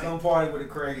 Come party with the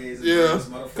crackheads. Yeah,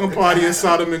 come party in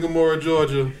Sodom and Gomorrah,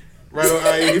 Georgia, right on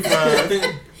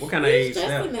I-85. What kind of AIDS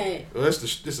now? Well, it's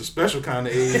a special kind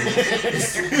of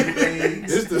AIDS.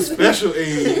 It's the special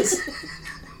AIDS.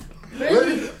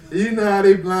 Really? You know how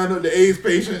they blind up the AIDS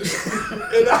patients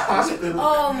in the hospital?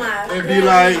 Oh my god. And be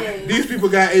like, these people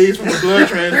got AIDS from the blood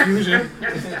transfusion.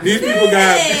 These people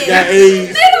got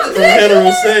AIDS from hetero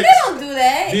sex. They don't do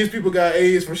that. These people got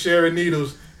AIDS from sharing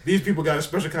needles. These people got a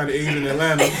special kind of AIDS in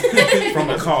Atlanta from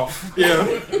a cough. Yeah.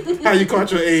 How you caught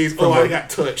your AIDS? Oh, I got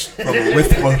touched. From a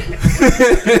whisper.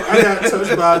 I got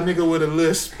touched by a nigga with a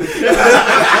lisp.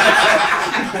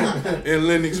 In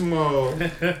Lenox Mall.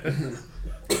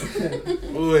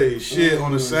 Boy, shit,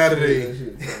 on a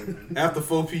Saturday after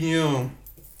 4 p.m.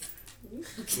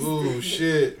 Oh,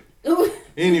 shit.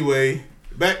 Anyway,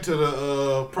 back to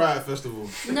the Pride Festival.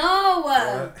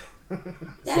 No.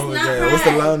 That's Summer not Jam. Pride. What's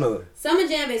the lineup? Summer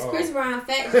Jam is Chris Brown,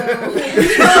 Fat Joe.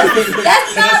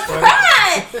 That's not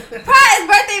Pride. Pride is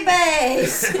birthday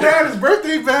bash. Pride is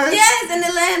birthday bash? Yes, in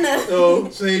Atlanta. Oh,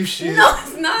 same shit. No,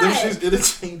 it's not. Them shit's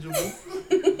interchangeable.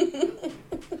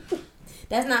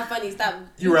 That's not funny. Stop.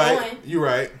 You right. You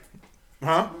right.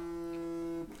 Huh?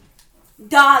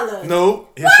 Dollar. No.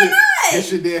 Why not? His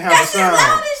shit didn't have That a shit sound.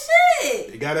 loud as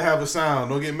shit. You gotta have a sound.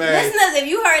 Don't get mad. Listeners, if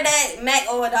you heard that, Mac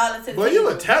owe $1 to the Boy, you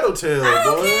a tattletale, I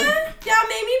don't boy. care. Y'all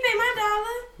made me pay my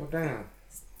Well, damn.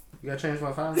 You got change for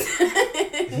a $5?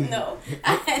 $1. No.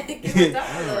 I had to give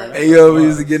 $1. Hey, yo, we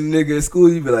used to get a nigga at school,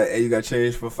 you be like, hey, you got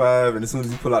change for $5, and as soon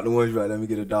as you pull out the ones, you be like, let me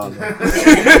get $1.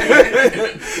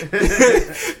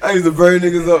 I used to burn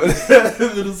niggas up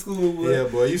in middle school, boy. Yeah,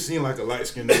 boy, you seem like a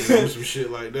light-skinned nigga doing some shit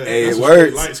like that. Hey, That's it a straight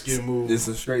works. light-skinned move. It's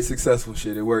some straight successful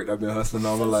shit. It worked. I've been hustling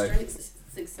all my life.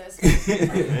 Successful. I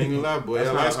ain't gonna lie, boy. That's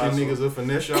Y'all not a light-skinned hustle. niggas will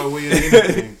finesse y'all way in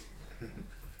anything.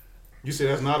 You say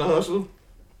that's not a hustle?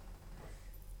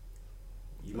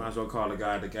 You might as well call the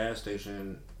guy at the gas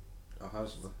station a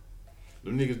hustler.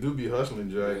 Them niggas do be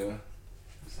hustling, Jack.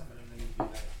 Yeah.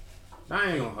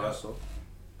 I ain't gonna hustle.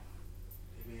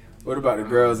 What about the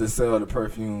girls that sell the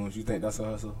perfumes? You think that's a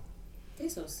hustle? They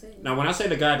so sick. Now, when I say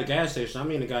the guy at the gas station, I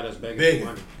mean the guy that's begging Begging. for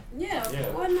money. Yeah, Yeah.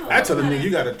 why not? I tell the nigga, you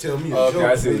gotta tell me a Okay,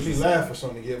 I joke. see what Make me you're laugh saying. for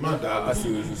something to get my dollar. I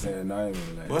see what you're saying. No, I ain't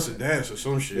gonna Bust a dance or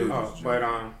some shit. Oh, but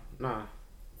nah.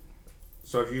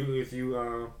 So if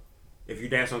you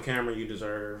dance on camera, you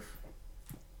deserve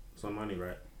some money,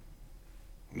 right?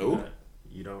 Nope.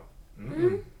 You don't.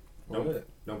 Mm-hmm.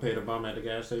 Don't pay the bum at the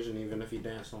gas station even if you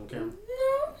dance on camera.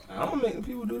 I don't make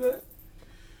people do that.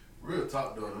 Real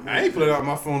talk though. I ain't put it out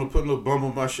my phone to put no bum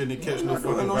on my shit and catch no not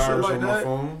doing fucking no shit virus like on my that.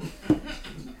 phone.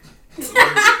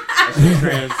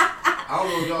 I don't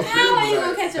know if y'all How feel, are but you gonna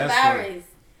like, catch a that's virus?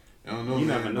 I don't know, You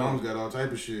man. never know. Bums got all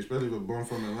type of shit, especially with bum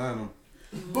from Atlanta.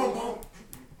 boom, boom.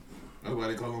 That's why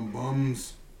they call them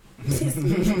bums.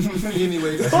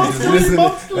 Anyway,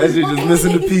 That shit just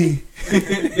missing the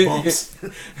P. bumps.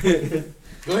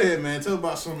 Go ahead, man. Tell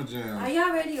about Summer Jam. Are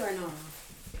y'all ready or no?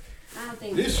 I don't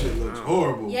think This so. shit looks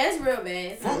horrible. Yeah, it's real bad.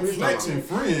 It's not Funk really Flex bad. and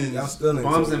Friends. Y'all still ain't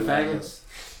Bums talking and about faggots.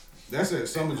 That's at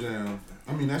Summer Jam.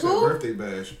 I mean, that's Who? at Birthday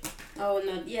Bash. Oh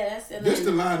no, yeah, that's This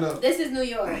the lineup. This is New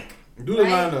York. Do the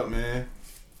Right. lineup, man.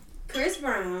 Chris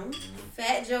Brown,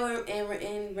 Fat Joe,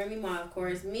 and Remy Ma, of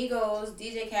course. Migos,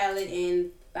 DJ Khaled,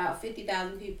 and about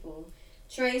 50,000 people.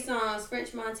 Trey Songz,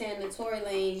 French Montana, Tory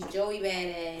Lanez, Joey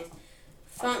Badass,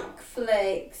 Funk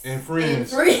Flex, And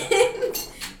Friends.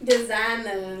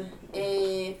 Designer,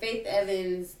 and Faith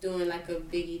Evans doing like a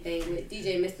biggie thing with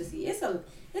DJ Mr. C. It's not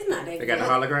that They good. got the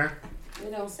hologram?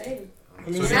 We don't say. I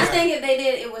mean, And I think if they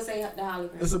did, it would say the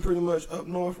hologram. it's a pretty much up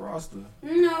north roster.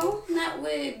 No, not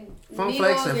with Funk Migos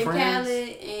Flex and and Friends? Khaled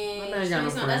My and man Trey got no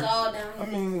Songz. friends. That's all down. I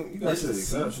mean, you got your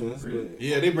exceptions, but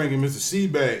Yeah, they bringing Mr. C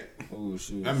back. oh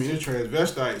shit. I mean, it's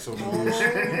transvestites on the Oh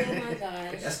bullshit. my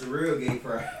gosh. That's the real gay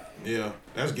pride. Yeah,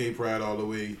 that's gay pride all the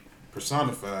way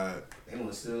personified. They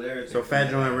want to steal everything. So Fat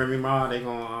Joe and Remy Ma, they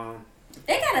gonna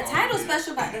They got a title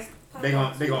special about this. they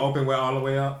gonna open with all the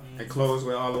way up and close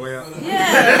with all the way up.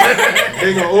 Yeah.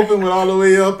 They gonna open with all the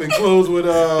way up and close with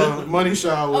Money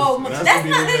Showers. Oh, That's that's gonna be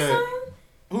not the their bag. song?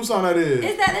 Whose song that is?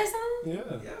 Is that their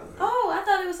song? Yeah. Oh, I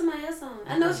thought it was somebody else's song.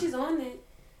 I know she's on it.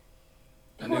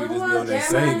 That Who- nigga who just be else? on there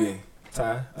Jeremiah? singing.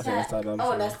 Ty. I think it's Ty Dolla Oh,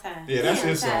 Sign. that's Ty. Yeah, that's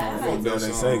his Ty. song. I Fuck thought- that They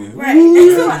song. singing. Right.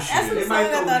 That's the They song might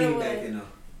I go thought it lean back, was. you know.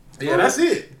 Yeah, that's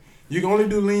it. You can only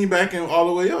do lean back and all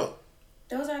the way up.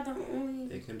 Those are the only.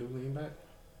 They can do lean back.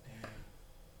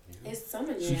 It's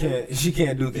Summer Jam. She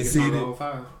can't do Biggest song of conceited.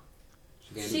 05.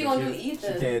 She gonna do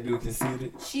either. She can't do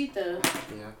conceited. Sheetha.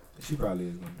 Yeah. She probably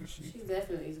is gonna do shit. She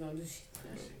definitely is gonna do Sheetha.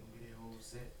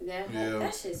 Yeah.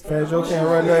 That shit's Fat Joe hard. can't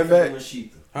run nothing back.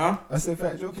 Huh? I said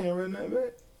Fat Joe can't run nothing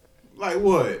back. Like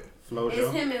what? Flo It's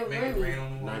Joe. him and Remy.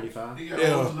 95.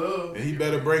 Yeah. And he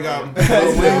better bring out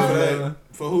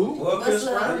for who? Well, Chris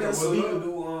What's Brown, love? so he can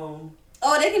do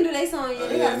Oh, they can do their song. Yeah,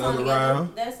 they got a song Another together.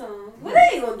 round. That song. Well, they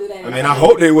ain't gonna do that. I mean, I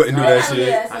hope they wouldn't do They that gotta do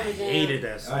shit. that I song again. hated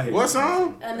that song. What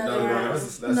song? Another round.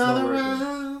 That's Another no record.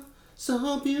 round,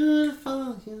 so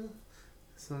beautiful. Who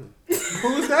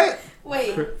is that?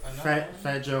 Wait.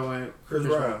 Fat Joe and Chris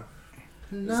Brown.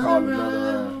 It's called Another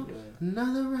Round.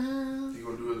 Another round. He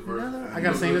gonna do his verse. I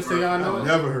gotta sing this to y'all. Know it.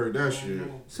 Never heard that shit.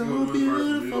 So He gonna do his verse from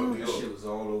New beautiful. York, New That York. shit was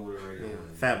all over the radio. Yeah.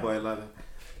 Fat Boy 11.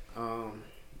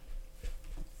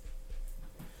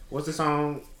 What's the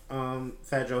song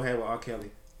Fat Joe had with R. Kelly?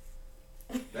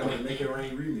 That was Make It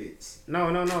Rain remix.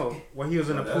 No. Well, he was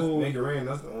in the pool. Make It Rain.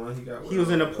 That's the one he got. He was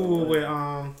in the pool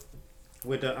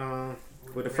with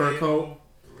the fur coat,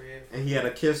 and he had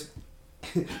a kiss.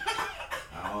 I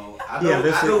Yeah, know.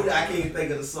 listen. I can't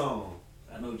think of the song.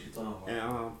 I know what you're talking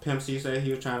about. And Pimp C said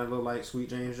he was trying to look like Sweet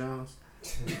James Jones.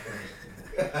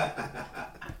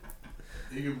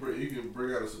 He can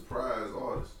bring out a surprise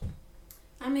artist.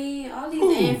 I mean, all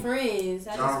these ain't friends.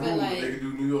 I Ja just feel Rule, like. they can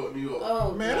do New York, New York.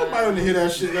 Oh, Man, God. nobody want to hear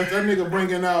that shit. Like that nigga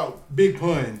bringing out Big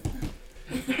Pun.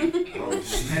 They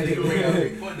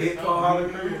call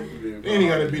hologram. Then he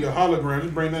got to be the hologram.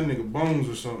 Just bring that nigga Bones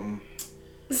or something.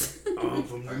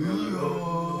 From New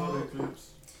York.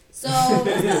 So,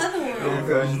 what's the other one?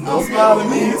 Don't smile at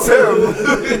me, you terrible.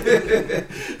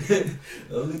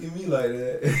 Don't look at me like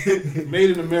that.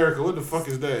 Made in America. What the fuck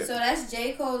is that? So that's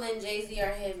J. Cole and Jay-Z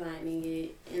are headlining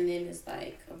it, and then it's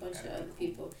like a bunch of other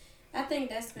people. I think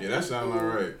that's gonna Yeah, that be sounds cool.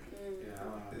 alright.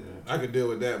 I could deal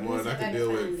with that more Let me than I see if I could can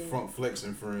deal find with it. Funk Flex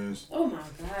and Friends. Oh my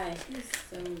God, he's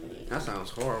so mean. That sounds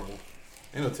horrible.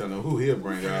 Ain't no telling who he'll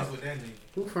bring out.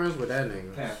 Who friends with that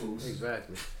nigga? Papoose.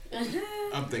 Exactly.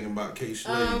 I'm thinking about K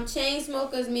Slade.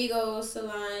 Chainsmokers, Migos,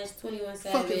 Solange, 21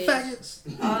 Fucking Savage.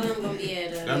 faggots. All of them gonna be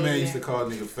at That man used to call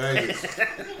nigga faggots.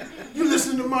 You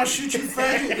listen to my shit, you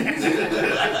faggot.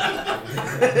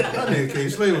 That nigga K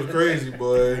Slade was crazy,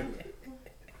 boy.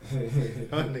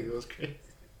 That nigga was crazy.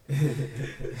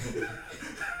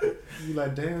 You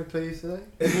like, damn, play say?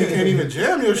 You can't even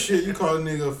jam your shit. You call a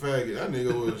nigga a faggot. That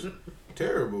nigga was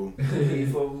terrible. He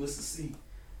fuck with Mr. C.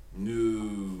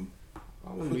 No.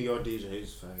 All them New York DJs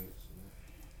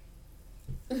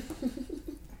faggots.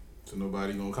 So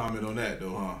nobody gonna comment on that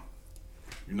though, huh?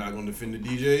 You're not gonna defend the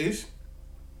DJs?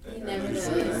 He never You does.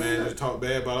 said the man just talk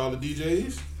bad about all the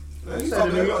DJs? I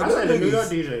said the New York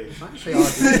DJs. I didn't say all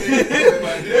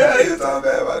DJs. Yeah, he was talking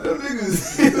bad about them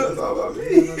niggas. He was talking about me.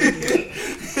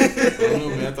 I don't know,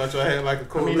 man. I thought y'all had like a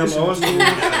I mean, them coalition. old school,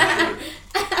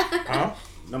 Huh?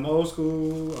 them old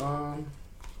school,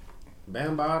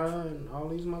 Bambaataa and all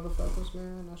these motherfuckers,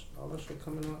 man. That's all that shit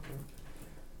coming up. Man.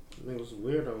 Niggas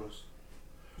weirdos.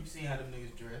 You seen how them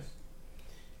niggas dress?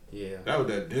 Yeah. That was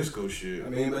that disco shit. I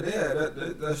mean, but they had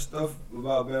that stuff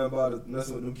about Bambaataa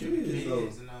messing with them kids. So.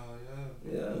 Kids and all,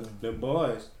 Yeah. Them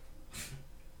boys.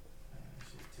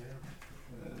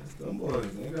 It's them boys.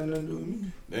 They ain't got nothing to do with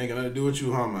me. They ain't got nothing to do with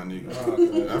you, huh, my nigga?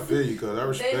 Okay. I feel you, cuz I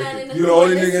respect not in it. the You the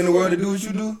only nigga in the world to do what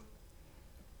you do?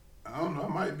 I don't know. I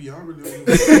might be hungry.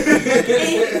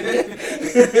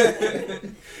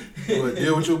 But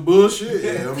deal with your bullshit.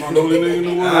 Yeah, I'm not the only nigga in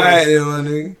the world. Alright then, my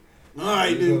nigga.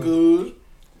 Alright then, good.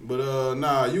 But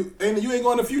nah, you ain't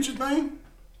going to Future thing?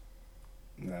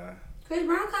 Nah. Chris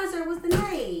Brown concert was the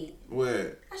night.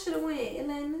 Where? I should have went.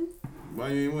 Atlanta. Why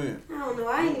you ain't went? I don't know.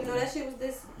 I didn't even know that shit was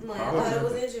this month. I thought it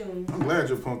was in June. I'm glad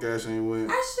your punk ass ain't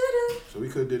went. I should have. So we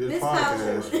could have did this Miss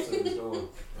podcast. Took his door. A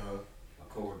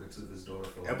coworker took his door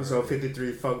for Episode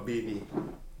 53, fuck BB.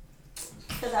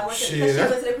 Because I went to, Shit, cause she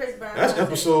went to the Chris Brown That's concert.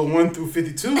 episode 1 through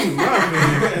 52, in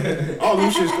my opinion. All them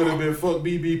shits could have been fuck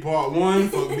BB part 1,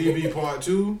 fuck BB part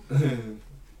 2.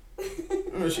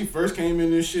 Remember, she first came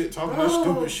in this shit talking that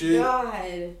stupid shit. God.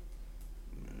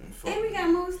 And we got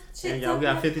most shit. And y'all, we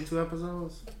got 52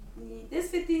 episodes? This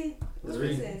 50. What Three.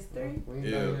 is this? 3? We ain't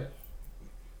Yeah. done yet.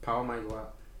 Power might go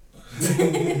out.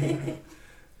 You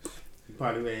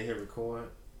probably ain't here record.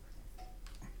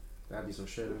 That'd be some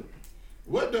shit.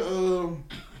 What the Look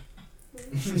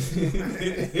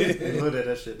at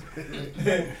that shit.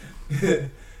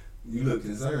 You look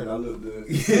concerned. I look good.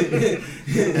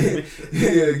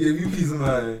 Yeah, give you peace of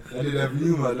mind. I did that for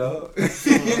you, my dog.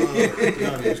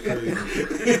 Y'all niggas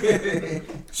crazy.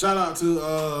 Shout out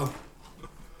to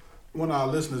one of our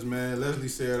listeners, man. Leslie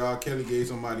said R. Kelly gave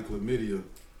somebody chlamydia.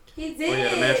 He did. Oh, yeah,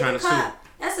 the man trying to sue.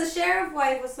 That's a sheriff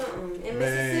wife or something in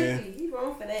Mississippi. He's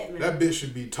wrong for that, man. That bitch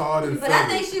should be tarred and But I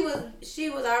think she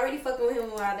was already fucking with him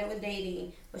while they were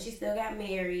dating, but she still got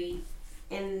married,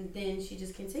 and then she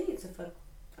just continued to fuck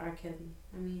R. Kelly.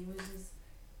 I mean, it was just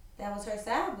that was her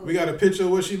side boo. We got a picture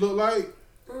of what she looked like.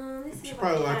 Let's see She if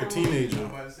probably I like a can find teenager. I'm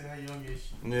about to say how young is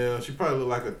she? Yeah, she probably looked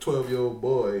like a 12-year-old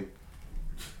boy.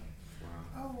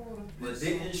 But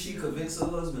didn't she convince her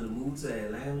husband to move to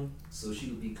Atlanta so she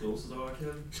could be closer to R.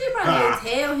 Kelly? She probably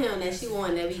didn't tell him that she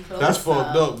wanted to be close. That's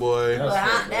fucked up, boy.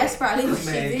 That's probably what This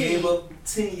she man did. gave up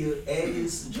tenure at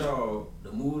his job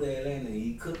to move to Atlanta and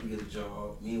he couldn't get a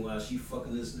job. Meanwhile, she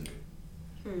fucking this nigga.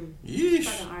 Yeesh.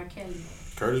 Fucking R. Kelly.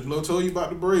 Curtis Blow told you about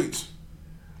the breaks.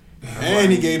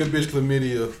 And he gave the bitch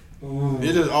chlamydia.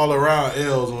 It's just all around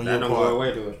L's on That your don't part. go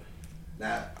away to it.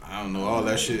 Nah. I don't know. All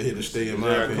that shit here to stay in my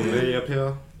There a opinion. chlamydia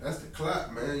pill? That's the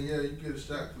clock, man. Yeah, you get a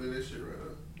shot, clear that shit right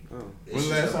up. Oh. When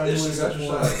last time you went and got your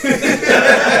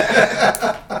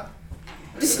shot?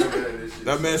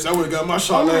 That man said I would have got my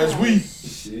shot last week.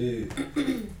 Shit.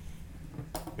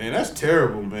 Man, that's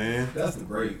terrible, man. That's the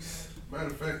breaks. Matter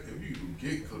of fact, if you can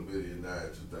get chlamydia now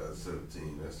in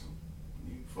 2017, that's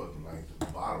you fucking like the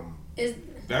bottom.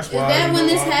 That's Is why. that you when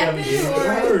know this R. Kelly happened, is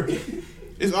hurt.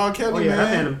 It's R. Kelly, Oh, yeah,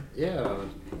 that man. man. Yeah.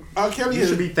 R. Kelly You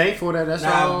should be thankful that that's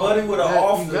Now, all. Buddy would have that you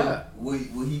offered. got.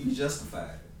 Would he be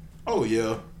justified? Oh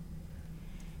yeah.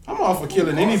 I'm all for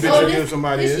killing any bitch Oh, that this- gives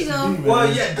somebody here she go. STD, man.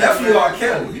 Well, yeah, definitely R.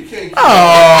 Kelly. You can't.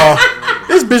 Oh,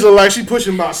 this bitch look like she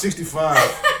pushing about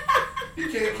 65. You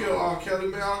can't kill R. Kelly,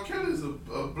 man. R. Kelly is a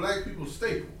black people's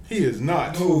staple. He is not.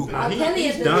 R. Kelly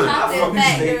is the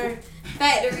chocolate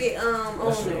factory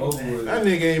owner. That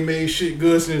nigga ain't made shit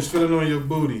good since feeling on your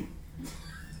booty.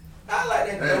 I like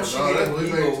that. Damn, She no, get that was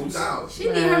made Migos. 2000. She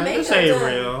need her makeup This ain't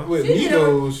done. real. With She need her-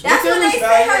 Migos. That's what they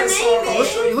say her name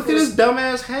is. Look at this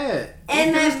dumbass hat.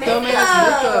 And Look at that this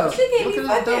dumbass makeup. She can't Look be at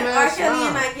fucking this R. dumbass Kelly and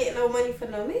smile. not getting no money for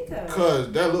no makeup.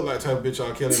 Cause that look like the type of bitch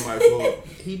R. Kelly might fuck.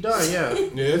 He done, yeah.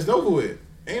 Yeah, it's over with.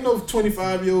 Ain't no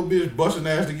 25-year-old bitch busting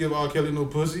ass to give R. Kelly no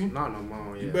pussy. Not no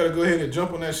more, yeah. You better go ahead and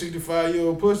jump on that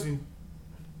 65-year-old pussy.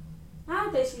 I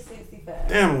don't think she's 65.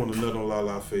 Damn, I want a nut on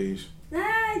Lala face.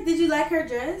 Nah, did you like her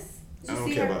dress? Did I you don't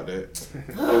see care her? about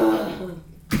that.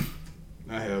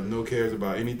 I have no cares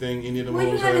about anything any of them Well,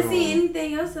 you hoes haven't have seen on.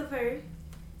 anything else of her.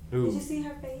 Who? Did you see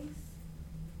her face?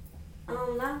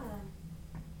 Lala.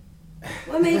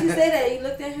 What made you say that? You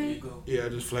looked at her? Yeah, I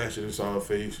just flashed it and saw her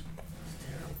face.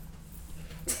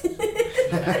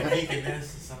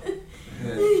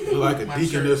 Look like a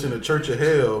deaconess in the Church of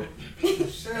Hell.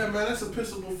 Yeah, man, that's a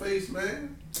pissable face,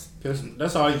 man.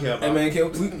 That's all you care about. Hey man,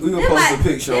 we gonna They post might- a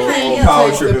picture they might on get Power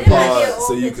old- Tripping they might get Pod old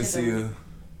so you can pictures see of her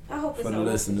I hope it's for the old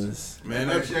listeners. Man,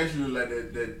 That that she actually look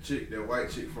like that chick, that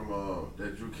white chick from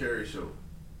that Drew Carey show.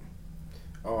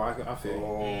 Oh, I feel. You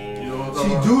know what I'm She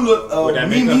talking about? do look With that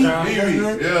Mimi. makeup down?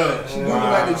 Mimi, yeah. She do look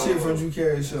like the chick from Drew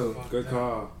Carey show. Good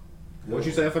call. What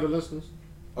you say for the listeners?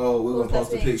 Oh, we're gonna Who's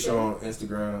post a that picture picture? on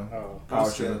Instagram. Oh.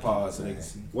 Power Tripping Pod so they can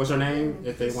see. What's her name?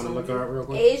 If they want to look her up real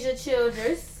quick. Asia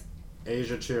Childress.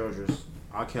 Asia Childress.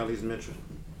 R. Kelly's mistress.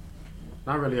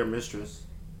 Not really her mistress.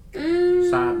 Side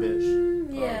bitch.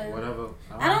 Yeah. Whatever.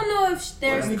 I don't know if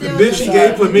they're the still. bitch she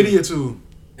gave chlamydia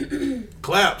to.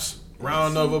 Claps.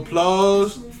 Round of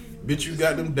applause. Bitch, you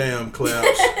got them damn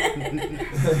claps.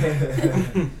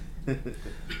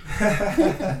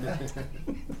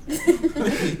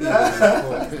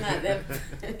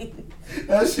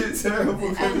 That shit terrible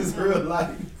because it's real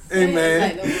life. Hey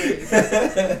man,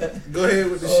 go ahead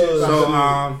with the shit.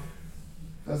 So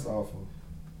That's awful.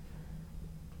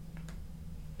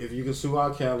 if you can sue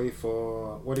R. Kelly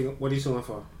for what are you suing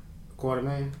for?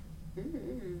 $250,000?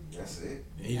 That's it.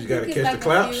 You just gotta catch the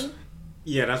claps.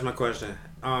 Yeah, that's my question.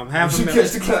 Half You a catch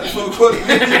million. the clap for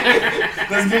 $250,000.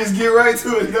 Let's just get right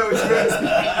to it. That was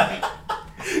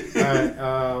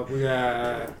Alright, we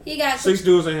got He got 6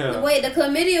 dudes in here. Wait, the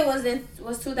chlamydia was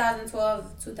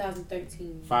 2012,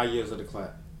 2013. 5 years of the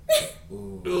clap.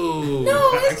 Ooh.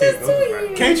 No, it's just 2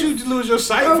 years. Can't you just lose your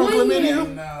sight Or from 1 chlamydia? year.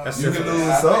 No, That's You can syphilis.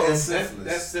 lose something.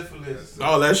 that's syphilis.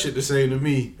 All that shit the same to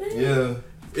me. Yeah.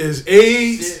 Is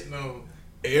AIDS, Shit, no.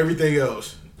 everything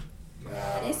else.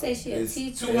 They say she a It's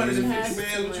teacher. 250 She has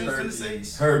bands, what you was gonna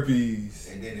say? Herpes.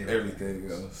 And then Everything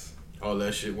else. All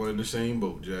that shit one in the same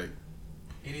boat, Jack.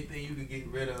 Anything you can get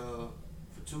rid of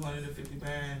for 250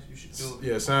 bands, you should do it.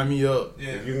 Yeah, sign me up. Yeah.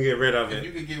 If you can get rid of If it.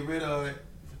 you could get rid of it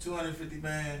for 250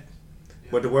 bands,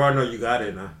 But the world know you got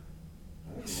it now.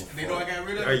 they know I got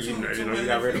rid of Oh, it. you know you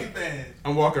got rid of it. bands.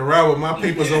 I'm walking around with my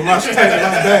papers on my stack of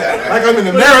my back like I'm in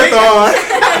a marathon.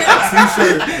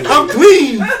 T-shirt. I'm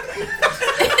clean.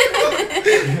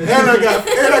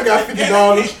 I got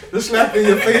 $50 to slap in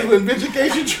your face with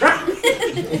education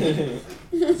training.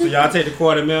 So y'all take the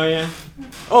 $250,000.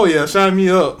 Oh yeah, sign me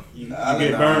up. You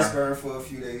get burned for a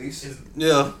few days.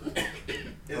 Yeah.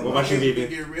 What about you, BB?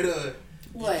 Get rid of it.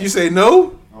 What? You say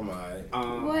no? I'm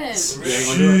alright. What?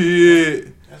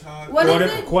 Shit. That's hard. What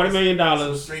is it?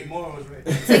 $250,000. Straight morals, right?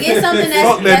 To get something that's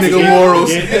Fuck that nigga curable? morals.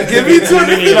 Give me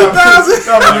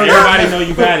 $250,000. Everybody know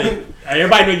you got it.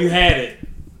 Everybody know you had it.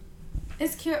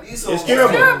 It's curable. It's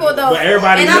curable Though. But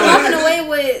everybody and knows. I'm walking away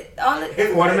with all the.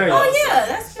 $250,000. Oh yeah,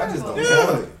 that's curable. I just don't Yeah.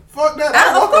 want it. Fuck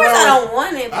that. Of course I don't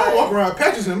want it. I But walk around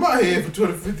patches in my head for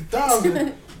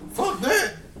 $250,000. Fuck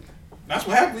that. That's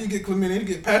what happens when you get chlamydia. You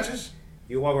get patches.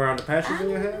 You walk around the patches in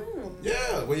your head?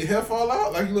 Yeah, where your hair fall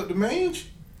out like you look the mange.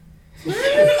 Nah, I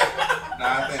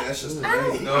think that's just the name. I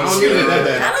don't need that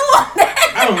bad. I don't want that.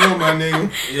 I don't know, my nigga.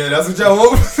 Yeah, that's what y'all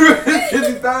want for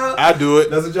 $50,000. I do it.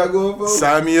 That's what y'all going for.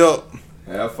 Sign me up.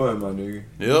 Have fun, my nigga.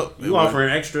 Yep. You offering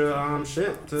extra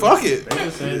shit. Fuck it. They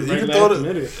just saying You bring can back throw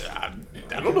chlamydia.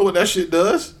 I don't know what that shit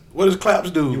does. What does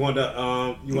claps do? You want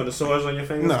the sores on your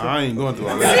fingers? No, too? I ain't going through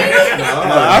all that.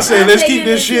 No, I said let's keep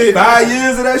this shit. 5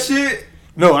 years of that shit?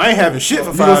 No, I ain't having shit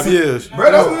for 5 years.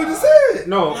 Bro, that's what we just said.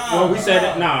 No, well we said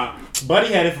it. Nah,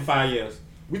 Buddy had it for 5 years.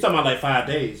 We talking about like 5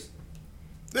 days.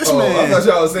 This I man. thought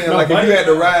y'all was saying No, like Buddy- if you had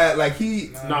to ride, like he.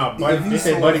 Nah, Buddy. if They he said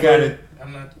sold Buddy for- got it.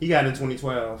 He got it in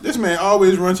 2012. This man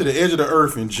always run to the edge of the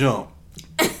earth and jump.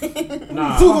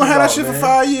 Nah. Who gonna have that shit man. for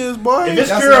 5 years, boy? If it's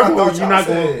That's what I curable, thought you're y'all not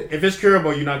going. said. If it's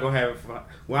curable, you're not gonna have it.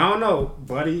 Well, I don't know,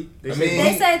 Buddy. I mean,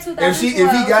 They say 2012.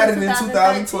 if he got it in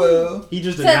 2012, he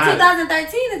just So denied it.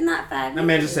 2013 is not 5 years. That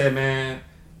man just said, "Man,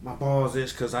 my balls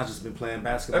itch because I just been playing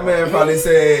basketball." that man probably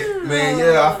said, "Man,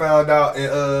 yeah, I found out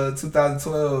in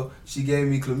 2012 she gave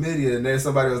me chlamydia," and then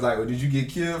somebody was like, "Well, did you get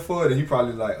cured for it?" And he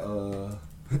probably like, cure?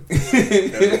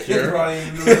 Probably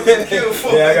ain't do it.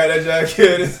 Yeah, I got that job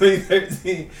cured in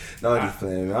 2013. No, I'm just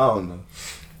playing, man. I don't know.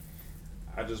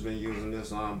 I just been using this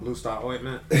Blue Star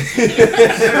ointment.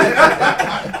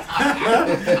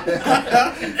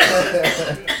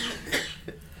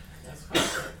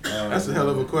 That's a hell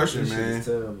of a question, This shit man. is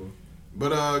terrible.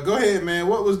 But go ahead, man.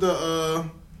 What was the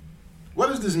what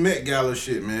is this Met Gala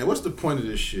shit, man? What's the point of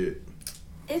this shit?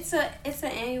 It's an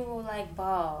annual like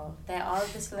ball that all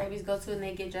of the celebrities go to and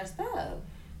they get dressed up.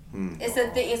 It's a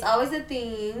thing. It's always a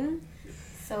theme.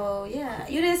 So yeah,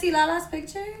 you didn't see Lala's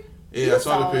picture? Yeah, You I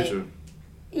saw the it. picture.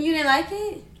 You didn't like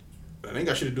it? I think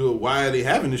I should do it. Why are they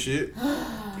having the shit?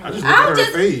 I just look at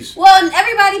her face. Well,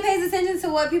 everybody pays attention to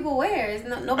what people wear. It's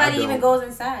nobody don't. even goes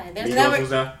inside. There's Migos never. was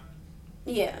there?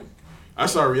 Yeah. I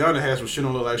saw Rihanna had some shit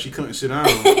on look like she couldn't sit down.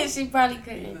 She probably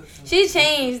couldn't. She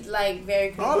changed like very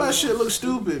quickly. All that shit looks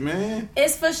stupid, man.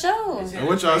 It's for show. And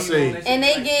what y'all say? And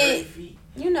they get,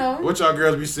 you know, What y'all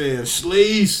girls be saying?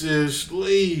 Slay, sis,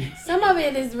 slay. some of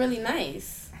it is really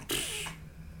nice.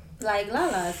 Like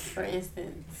Lala's, for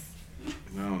instance.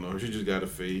 I don't know. She just got a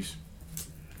face.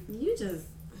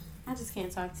 I just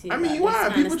can't talk to you. I mean, about why? this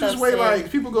kind People of just stuff wait said.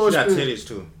 like people go. She got spend- titties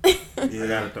too. Yeah, I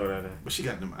gotta throw that in. but she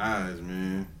got them eyes,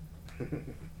 man.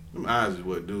 Them eyes is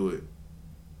what do it.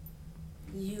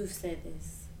 You've said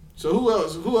this. So who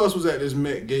else? Who else was at this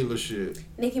Met Gala shit?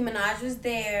 Nicki Minaj was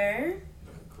there.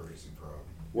 Crazy problem.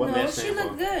 What no, Met she stand looked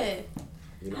for? good.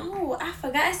 You know? No, I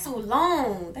forgot. It's so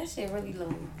long. That shit really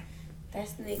long.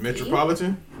 That's Nicki.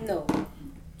 Metropolitan. No.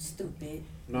 Stupid.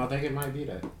 No, I think it might be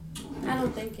that. I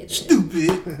don't think it is. Stupid.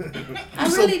 I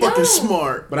You're really so fucking don't.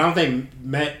 smart. But I don't think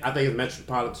I think it's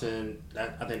Metropolitan.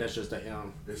 I think that's just the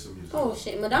It's a museum. Oh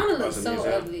shit, Madonna looks That's a so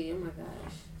museum. ugly. Oh my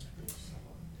gosh.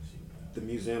 the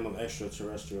Museum of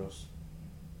Extraterrestrials.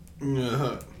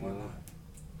 Yeah.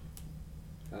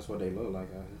 That's what they look like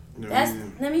out here. That's.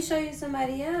 Let me show you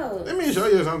somebody else. Let me show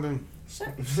you something.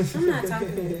 I'm not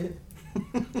talking.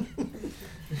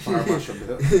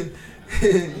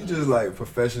 You just like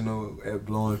professional at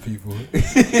blowing people. But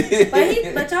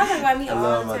y'all talk about me I all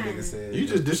love the my time. nigga saying. You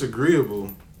just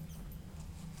disagreeable.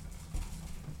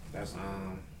 That's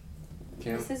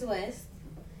Kim This is West.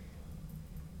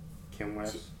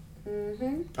 West.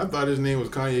 Mm-hmm. I thought his name was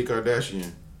Kanye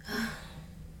Kardashian.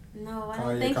 No, I Kanye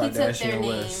don't think he took their Kardashian name.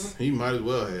 West. He might as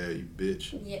well have, you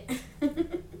bitch. Yeah.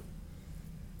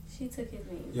 She took his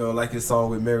name. You don't like his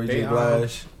song with Mary J.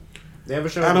 Blige? They ever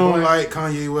show I the don't boy? like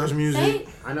Kanye West music. Hey,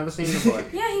 I never seen the boy.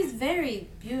 yeah, he's very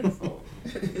beautiful.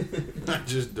 I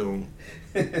just don't.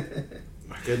 I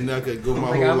could go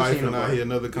my think whole I've life seen and him, I boy. hear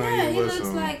another Yeah, Kanye he West looks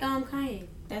song. like Kanye.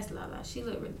 That's Lala. She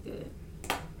looked really good.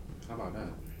 How about that?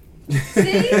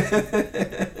 See?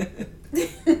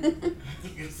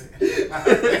 Wait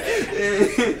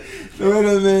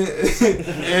a minute.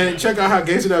 And check out how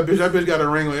gangster that bitch. That bitch got a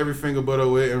ring on every finger but her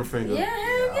with every finger. Yeah,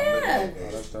 hell yeah.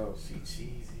 Oh, that's dope. She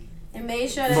cheesy. And made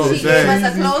sure that Fuck she that. gave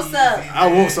us a close up. I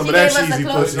want some of that cheesy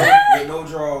pussy. With no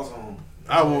drawers on.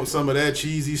 I want some of that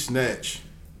cheesy snatch.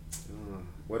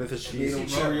 What if it's Some cheesy?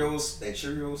 Cheerios, that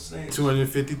Cheerios snack.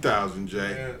 250,000, Jay.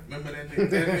 Yeah, remember that nigga?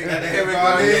 That nigga got the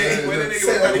everybody. When that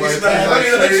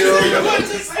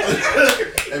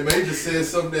nigga And man just said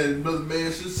something that another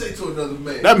man should say to another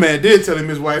man. That man did tell him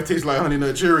his wife tastes like Honey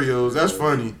Nut Cheerios. That's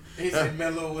funny. He said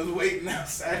Mello was waiting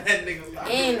outside that nigga's locker.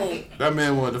 That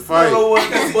man wanted to fight. Mello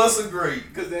wasn't busting great.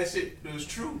 Because that shit was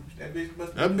true. That bitch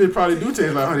must That bitch probably do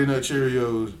taste like Honey Nut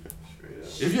Cheerios.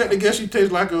 If you had to guess she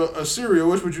tastes like a cereal,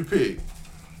 which would you pick?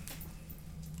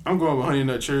 I'm going with Honey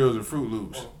Nut Cheerios and Fruit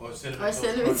Loops. Or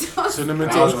Cinnamon Toast. Cinnamon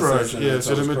Toast Crunch. Yeah,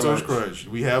 Cinnamon Toast Crunch.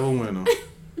 We have a winner.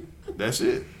 That's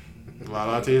it.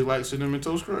 Lala tastes like Cinnamon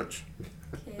Toast Crunch.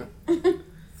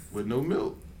 With no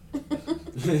milk.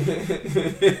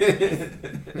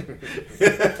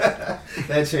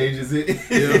 That changes it.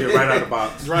 Yeah, right out the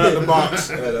box. Right out the box.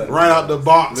 Right out the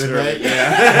box. Literally, man.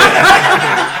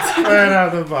 yeah. Right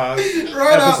out the box.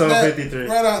 Right Episode out that, 53.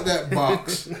 Right out that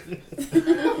box.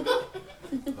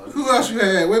 Who else you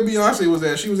had? Where Beyonce was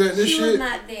at? She was at this She shit? was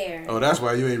not there. Oh, that's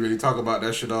why you ain't really talk about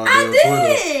that shit all day I on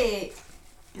Twitter. did.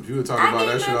 If you were talking about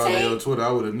that shit all day on Twitter, I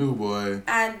would have knew, boy.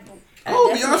 I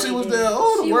Oh, definitely Beyonce was did. there.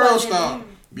 Oh, the She world wasn't stopped.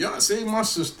 Beyonce, my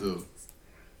sister.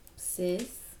 Sis.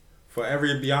 For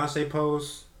every Beyonce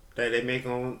post that they make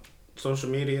on social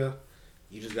media,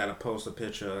 you just gotta post a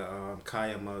picture of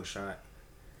Kaya mugshot.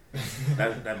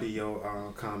 That'd be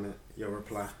your comment, your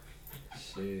reply.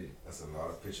 Shit, that's a lot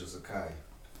of pictures of Kai.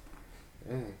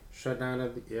 Yeah, shut down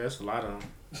that. Yeah, it's a lot of them.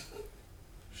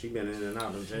 She been in and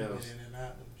out of jails.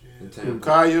 In Who, Tampa.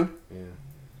 Kaya? Yeah,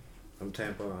 from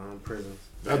Tampa prison.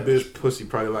 That bitch pussy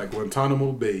probably like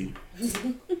Guantanamo Bay.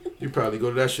 You probably go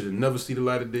to that shit and never see the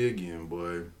light of day again,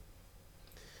 boy.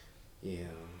 Yeah.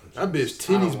 That bitch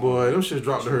titties, boy. Them shit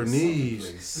dropped to her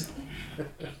knees.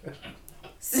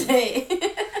 Say.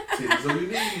 Titties on your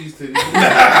knees, titties.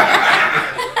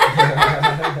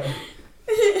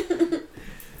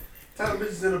 Tie the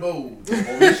bitches in a bowl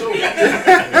on your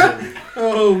shoulder.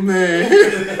 Oh man.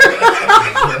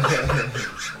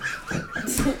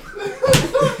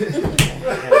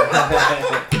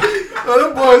 Oh,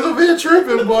 them boys over here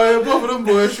tripping, boy. Both of them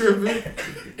boys tripping.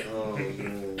 Oh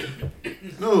man.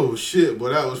 No shit, boy.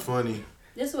 That was funny.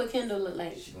 This is what Kendall looked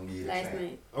like last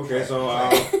night. Okay, so oh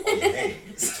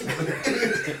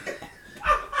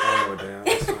damn,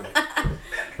 that's funny.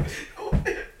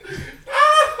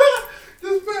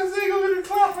 This man's ain't gonna get a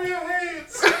clap for your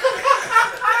hands.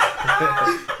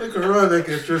 They can run that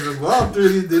can tripping. But all three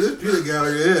of these did this peanut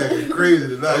gallery. They're acting crazy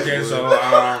tonight. Okay, boy. so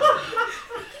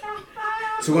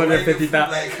 250,000.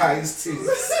 Black Kai's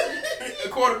titties.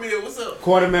 $250,000, what's up?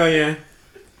 $250,000.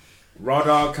 Raw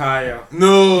dog Kaya.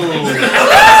 No.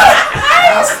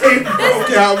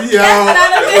 Count me out.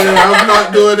 Yeah, I'm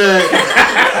not doing that.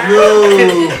 No.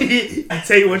 You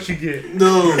take what you get.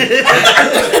 No.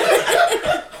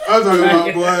 I'm talking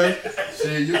about, boy.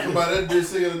 Shit, you come out that bitch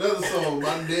singing another song.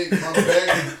 My neck, my back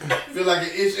feel like an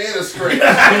itch and a scratch.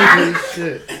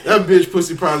 Shit. That bitch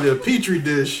pussy probably a petri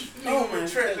dish. Oh, man.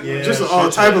 Yeah, Just all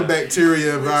type of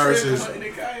bacteria and viruses.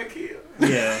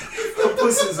 Yeah. Her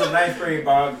pussy's a ninth grade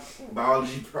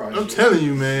biology project. I'm telling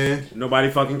you, man. Nobody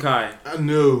fucking Kaya. I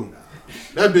knew.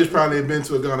 That bitch probably ain't been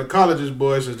to a gynecologist,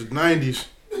 boy, since the 90s.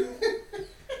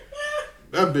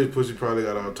 That bitch pussy probably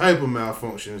got all type of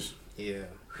malfunctions. Yeah.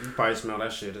 You probably smell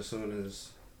that shit as soon as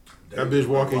That bitch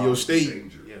walk in your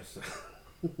state. yes.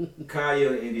 Kaya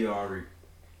and India Ari.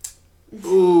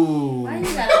 Ooh. Why you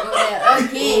gotta go there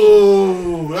again?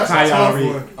 Ooh. That's a Kaya tough Ari.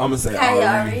 one. I'm gonna say Kaya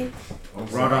Ari. Ari.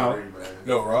 Raw dog.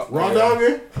 No, raw. Raw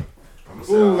doggy?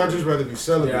 Ooh, I'd just rather be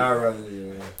celibate. Yeah, I'd rather,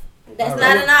 yeah. That's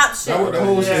not an option. Not what the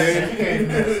whole saying.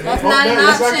 That's Fuck not an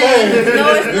that, yes, I option. can.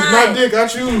 No, it's It's not. my dick, I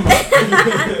choose.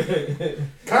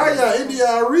 Kaya, India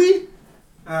Ari?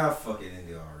 Fucking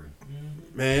India Ari.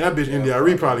 Man, that bitch India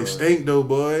Ari probably stink though,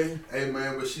 boy. Hey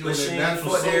man, but she But on she that ain't natural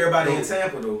fucked soap. everybody in though.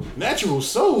 Tampa though. Natural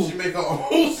soap. She make her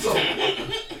own soap.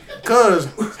 Cause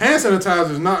hand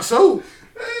sanitizer is not soap.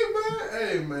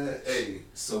 Hey man, hey.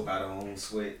 Soap out her own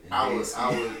sweat. And I dead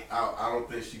skin. don't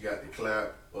think she got the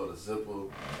clap or the zipper or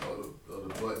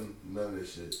the button. None of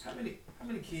this shit. How many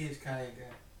kids Kaya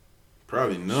got?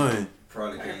 Probably none.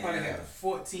 Probably Kaya can't probably have. got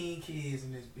 14 kids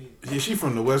in this bitch. Yeah, she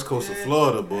from the west coast of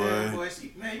Florida, boy. Yeah, boy,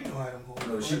 man, you know how them hoes.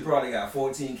 No, she probably got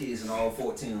 14 kids and all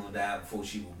 14 of them died before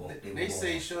she was born. They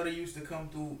say Shorty used to come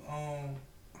through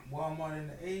Walmart in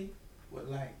the A with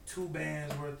like 2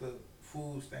 bands worth of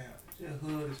food stamps. She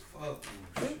hood as fuck.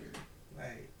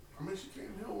 Like, I mean, she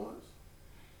came here once.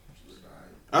 She was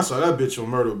alright. I saw that bitch on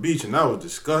Myrtle Beach and I was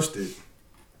disgusted.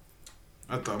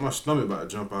 I thought my stomach about to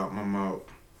jump out my mouth.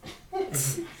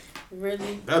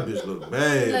 Really? That bitch look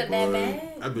bad, Look boy. that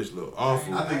bad? That bitch look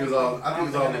awful. I think it's all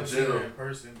I've seen her legit. in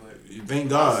person, but Thank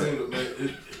God. I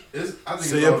think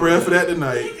Say a prayer for that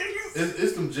tonight.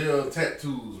 It's them jail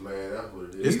tattoos, man. That's what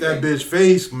it is. It's that bitch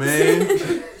face, man.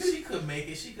 she could make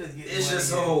it. She could get. It's money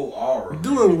just in. a whole aura.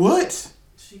 Doing what?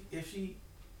 If she.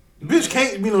 Bitch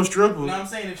can't be no stripper. No, I'm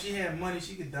saying if she had money,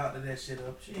 she could doctor that shit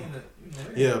up. She ain't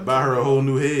a, Yeah, buy her a whole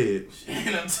new head. She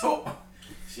ain't a total.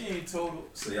 She ain't total.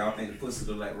 So y'all think the pussy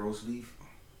look like roast beef?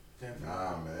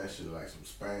 Nah, man, that shit like some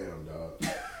spam, dog.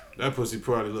 That pussy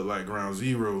probably look like Ground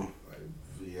Zero. Like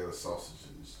Vienna sausage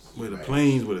and Where the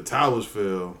planes, where the towers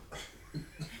fell.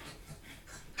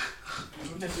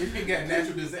 You got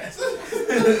natural disaster.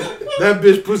 That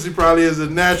bitch pussy probably is a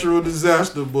natural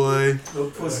disaster, boy.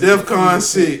 DEFCON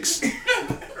 6.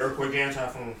 Earthquake and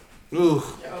typhoon. Ooh. Y'all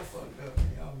fucked up.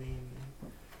 Y'all mean.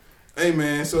 Hey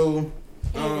man, so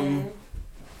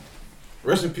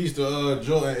rest in peace to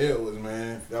Jordan Edwards,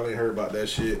 man. Y'all ain't heard about that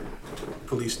shit.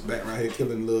 Police back around here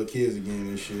killing little kids again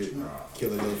and shit.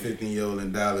 Killing a little 15-year-old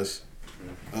in Dallas.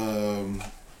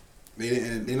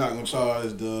 They're not gonna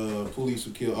charge the police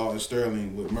who killed Alton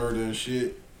Sterling with murder and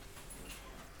shit.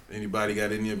 Anybody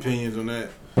got any opinions on that?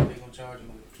 They gonna charge him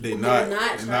with. They're not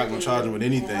gonna charge him with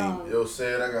anything. Yo,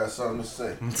 said I got something to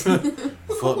say.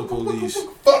 Fuck the police.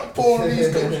 Fuck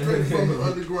police, come straight from the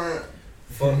underground.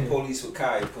 Fuck police with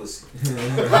Kaya pussy.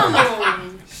 Come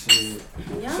on. Shit.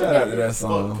 Shout out to that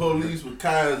song. Fuck police with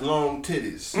Kaya's long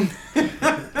titties.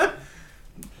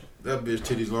 That bitch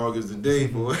titties long as the day,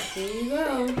 boy. There you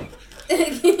go.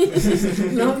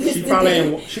 She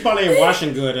probably ain't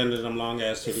washing good under them long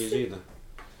ass titties either.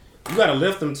 You gotta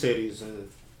lift them titties and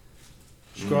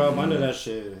scrub under that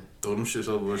shit. Throw them shits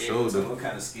over her Yeah, shoulder. what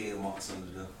kind of scale marks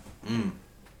under there?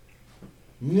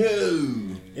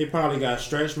 No. They probably got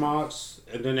stretch marks,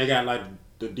 and then they got like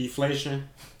the deflation.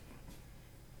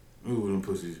 Ooh, them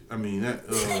pussies. I mean that.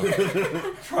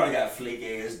 Probably got flake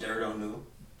ass dirt on them.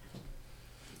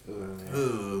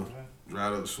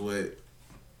 Dried up sweat.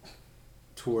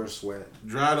 Tour sweat.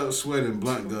 Dried up sweat and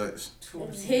blunt guts.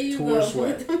 Here you Tour go.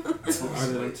 sweat.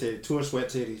 Under them titties. Tour sweat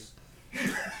titties.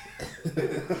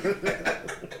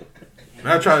 And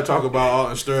I tried to talk about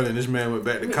Alton Sterling. This man went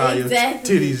back to Kaya's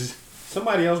titties.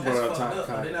 Somebody else brought That's up fucked up.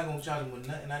 Kaya. They're not gonna charge him with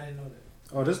nothing. I didn't know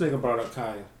that. Oh, this nigga brought up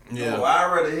Kaya. Yeah. Oh,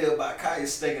 I'd rather hear about Kaya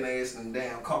stinking ass than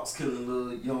damn cops killing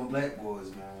little young black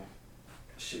boys, man.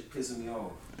 Shit pissing me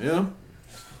off. Yeah.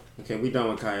 Okay, we done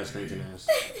with Kaya stinking ass.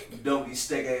 You don't be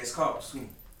stink ass cops too.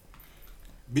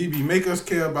 BB, make us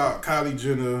care about Kylie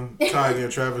Jenner, Tiger,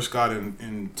 and Travis Scott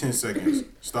in 10 seconds.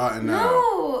 Starting now.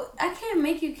 No, I can't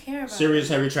make you care about Serious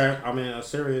it. heavy trap. I mean, a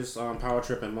serious power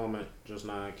tripping moment just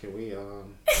now. Can we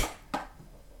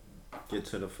get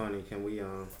to the funny? Can we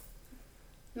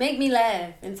Make me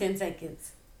laugh in 10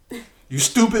 seconds. You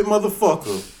stupid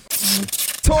motherfucker.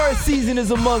 Taurus season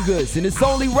is among us, and it's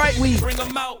only right we bring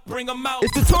them out,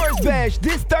 It's the Taurus Bash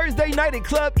this Thursday night at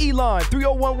Club Elon,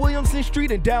 301 Williamson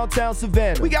Street in downtown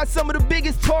Savannah. We got some of the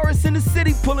biggest tourists in the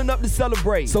city pulling up to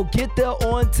celebrate, so get there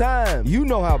on time. You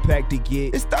know how packed it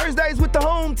get. It's Thursdays with the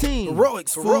home team.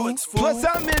 Heroics, fool. Plus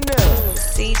I'm in there.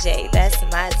 CJ, that's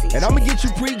my DJ. And I'm gonna get you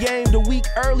pregame the week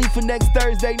early for next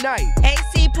Thursday night. Hey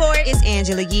Seaport, it's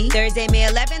Angela Yee. Thursday, May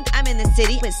 11th, I'm in the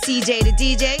city with CJ the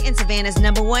DJ and Savannah's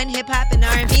 #1 hip-hop and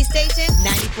R&B station,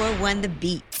 94.1 The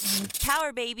Beat.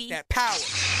 Power, baby. That power.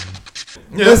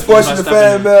 This portion of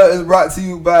Fan Mail is brought to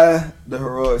you by the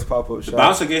Heroics Pop-Up Shop.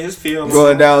 About to get his feel.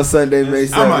 Going down Sunday, May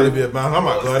 7th. I might be a bounce. I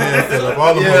might go ahead and fill up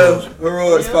all the balls.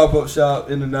 Heroics Pop-Up Shop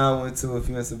in the 912 if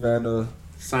you're in Savannah.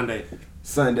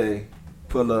 Sunday.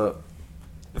 Pull up.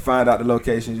 To find out the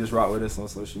location, just rock with us on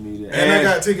social media. And I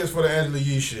got tickets for the Angela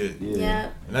Yee shit. Yeah.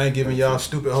 And I ain't giving y'all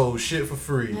stupid hoes shit for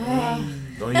free.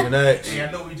 Don't even ask. Hey,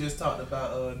 I know we just talked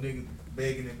about niggas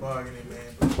begging and bargaining, man.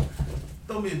 But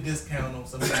throw me a discount on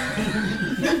something. Throw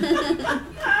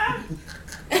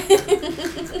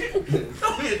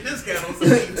me a discount on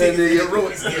something. And then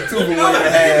Heroics here. 2 for 1 and a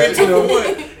half. You know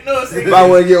what I'm saying? Buy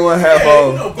one, get one half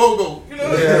off. You know, BOGO. You know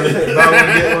what I'm saying? Buy one,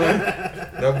 get one.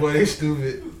 That boy is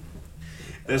stupid.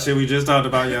 That shit we just talked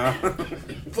about, y'all.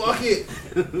 Fuck it.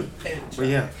 But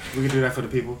yeah, we can do that for the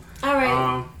people. All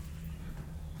right.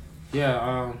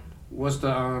 What's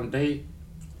the date?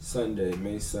 Sunday,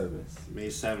 May 7th. May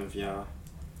 7th, y'all.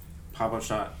 Pop-up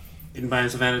shop. Anybody in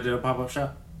Savannah did a pop-up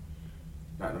shop?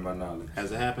 Not to my knowledge.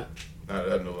 Has it happened?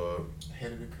 I know of.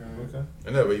 Head of the curve. Okay.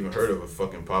 I never even heard of a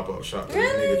fucking pop-up shop. This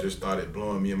Really? nigga just started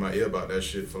blowing me in my ear about that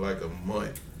shit for like a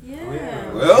month.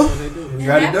 Yeah. Well, we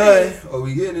got it done. Or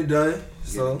we getting it done.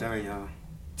 So, done, y'all.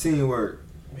 Teamwork.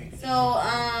 So,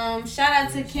 shout out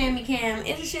to Cammy Cam.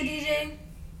 Isn't she a DJ?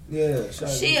 Yeah.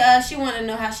 She wanted to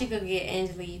know how she could get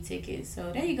Angela Yee tickets.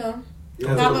 So there you go.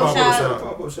 Yeah, Pop-up shop.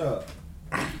 Pop-up shop.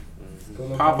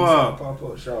 Pop up.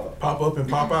 Pop-up shop. Pop up and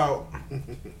pop out.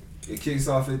 It kicks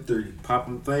off at 3. Pop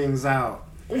them things out.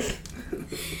 For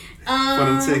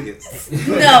them tickets.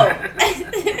 No.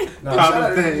 Pop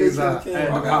them things out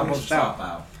at the pop-up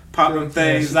shop. Pop them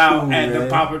things out at the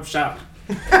pop-up shop.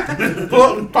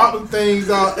 Pop them things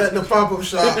out at the pop-up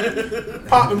shop.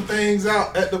 Pop them things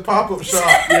out at the pop-up shop.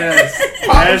 Yes.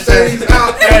 Pop them things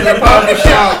out at the pop-up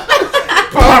shop.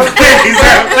 Pop them things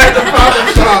out at the pop-up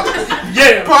shop.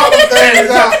 Yeah. Pop them things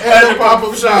out at the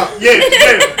pop-up shop. Yeah.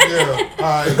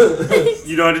 All right.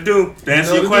 You know what to do. To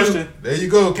answer your question. There you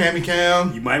go, Cammy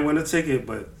Cam. You might win a ticket,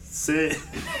 but Sid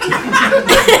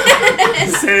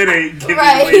ain't giving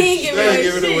Right, away. he ain't giving away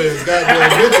Giving shit. away his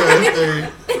goddamn bitch ass thing.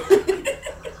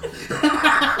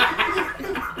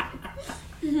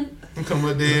 Come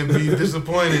up there and be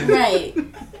disappointed. Right.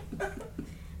 You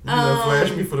done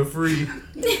flash me for the free.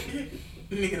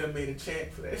 Nigga done made a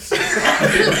check for that shit.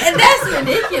 And that's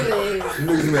ridiculous.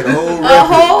 Niggas made a whole A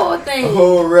record. whole thing. A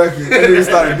whole record. And niggas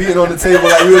started beating on the table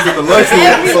like we was in the lunchroom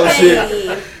or some shit.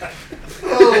 Everything.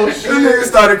 Oh shit. Them niggas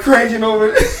started cranking over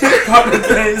it. Popping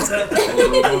things out.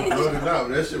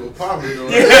 That shit was popping though.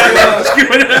 Yeah.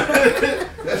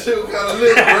 That shit was kind of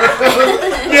lit, bro.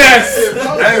 Yes. I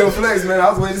ain't gonna flex, man. I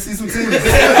was waiting to see some titties.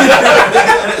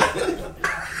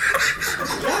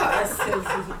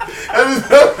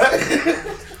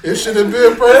 It should have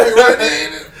been perfect right there.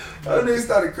 That nigga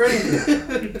started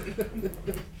cranking.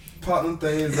 Pop them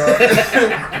things out.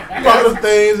 Pop them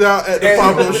things out at the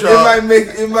pop-up shop.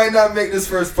 It might not make this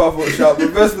first pop-up shop,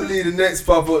 but best believe the next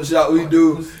pop-up shop we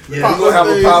do, we gonna have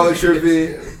a power trip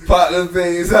in. Pop them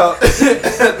things out at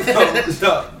the pop-up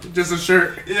shop. Just a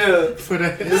shirt. Yeah. For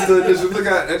that. Just look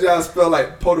at that y'all spell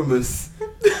like potamus.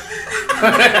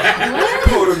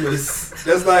 Potamus.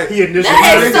 That's like He initially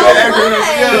That is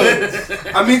so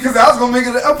yeah. I mean, cause I was gonna make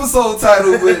it an episode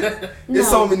title, but it's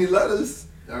so many letters.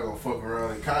 Y'all gonna fuck around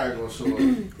and Kaya gonna show up.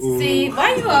 See,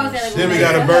 why you always gotta go Then we back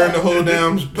gotta to burn her? the whole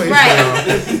damn place Right. down.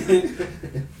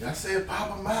 I said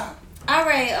pop them out. All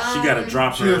right. She gotta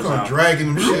drop She hers just gonna out.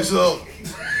 dragging them shits up.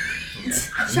 You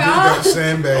got Charles.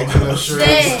 sandbags in her shirt.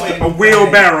 Dang. A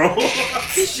wheelbarrow.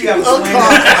 She got a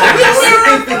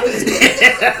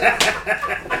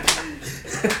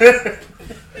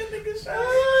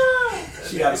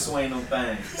She got to swing them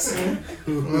things.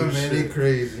 Oh man, they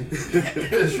crazy.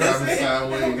 Driving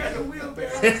sideways.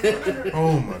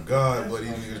 Oh my god, boy,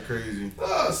 these niggas crazy.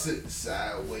 Oh, sitting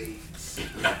sideways.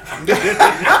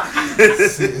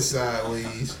 Sitting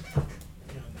sideways.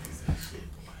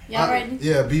 Y'all ready?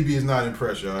 Yeah, BB is not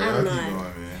impressed, y'all. Y'all I'm keep not.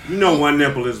 going, man. You know one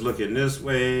nipple is looking this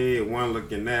way, and one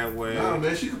looking that way. Nah,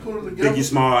 man, she can put them together. Biggie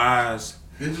small eyes.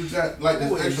 Bitch, you got like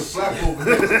this extra flap over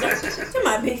here. To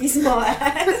my biggie small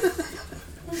ass.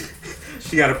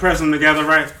 She gotta press them together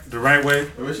the right way.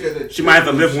 I mean, she had that She might have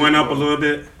to lift shit, one up a bro. little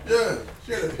bit. Yeah,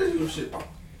 she had that pendulum shit.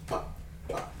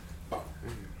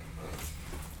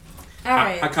 All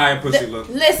right. How Kaya pussy look?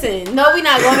 Listen, no, we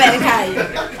not going back to Kaya.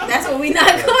 That's what we not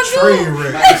gonna Train do.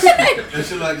 wreck. That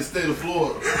shit like the state of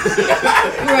Florida.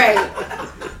 Right.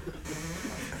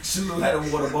 She look like the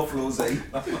water buffaloes ate.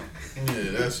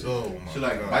 Yeah, that's oh my She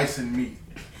like god. bison meat.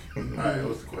 Alright,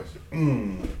 what's the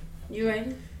question? You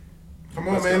ready? Come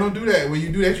on, man, don't do that. When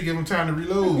you do that, you give them time to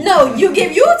reload. No, you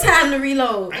give you time to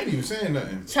reload. I ain't even saying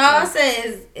nothing. Charles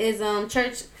says is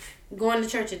church going to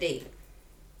church a date.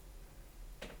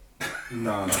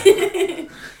 Nah.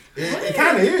 It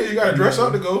kind of is. You gotta dress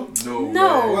up to go.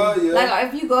 No. Well, yeah.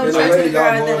 Like if you go to In a church way, with a girl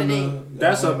y'all instead of going date. to-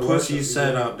 That's a y'all going to pussy worship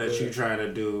setup together. that you trying to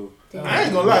do. I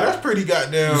ain't gonna lie, that's pretty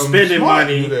goddamn. You spending smart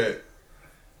money. to do that.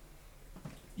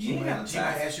 You ain't got She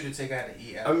might ask you to take out to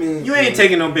eat out. I mean, You ain't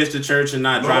taking no bitch to church and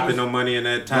not Long dropping as- no money in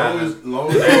that Long time. as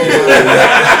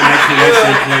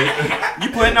You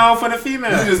putting on for the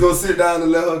female. You just gonna sit down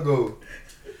and let her go.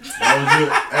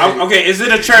 Okay, is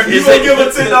it a church? You Is gonna it give her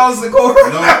 $10 a quarter?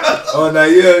 Oh, now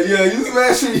you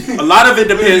smashing. A lot of it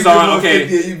depends on, okay,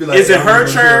 you be like, is it I'm her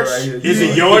gonna church? right here. Is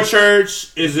it your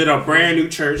church? Is it a brand new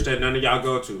church that none of y'all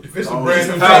go to? If it's a brand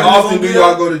new How church, often do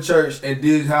y'all go to church, and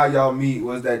did how y'all meet?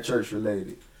 Was that church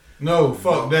related? No,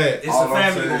 fuck that. It's All a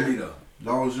I'm family saying- gonna be there. As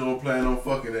long as you don't plan on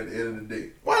fucking at the end of the day.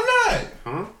 Why not?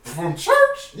 Huh? From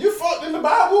church? You fucked in the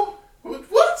Bible? What?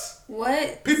 What?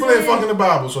 What? People ain't fucking the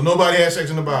Bible, so nobody had sex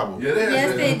in the Bible. Yeah, they had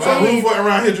sex in the So Bible. who's fucking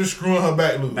around here just screwing her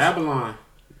back loose? Babylon.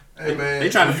 Hey man, They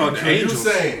trying to fuck the angels.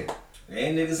 You saying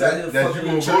Ain't niggas out here that you fucking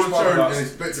gonna in go to church church parking and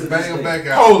expect lots to bang them this back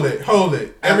day. out? Hold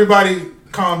it. Everybody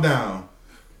calm down.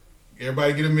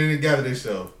 Everybody get a minute to gather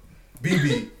themselves.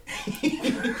 BB.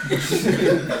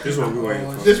 This is what we waiting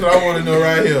for. This is what I want to know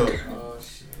right here.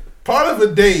 Part of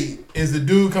a date is the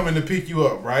dude coming to pick you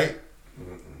up, right?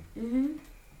 Mm-hmm.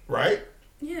 Right?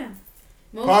 Yeah.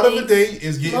 Part of the date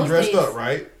is getting dressed up,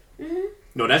 right? Mm-hmm.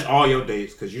 No, that's all your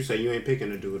dates because you say you ain't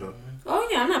picking a dude up. Oh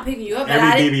yeah, I'm not picking you up. But Every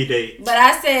I BB date. But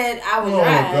I said I would Oh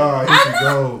drive. God, I here she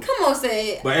know. go. Come on, say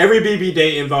it. But every BB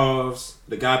date involves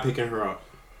the guy picking her up.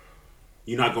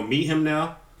 You're not gonna meet him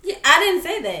now. Yeah, I didn't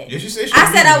say that. Yeah, she said she I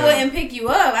said would I now. wouldn't pick you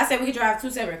up. I said we could drive 2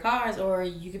 separate cars, or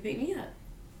you could pick me up.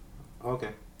 Okay,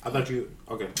 I thought you.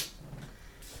 Okay,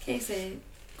 Kay said.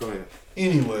 go ahead.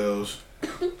 Anyways,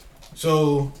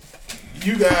 so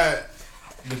you got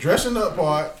the dressing up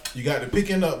part, you got the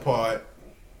picking up part,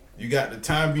 you got the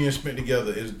time being spent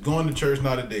together. Is going to church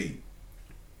not a date?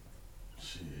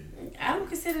 I don't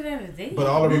consider that a date. But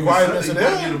all the requirements are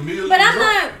there. But I'm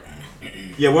not.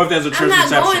 Yeah, what if there's a I'm church not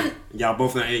reception? going- Y'all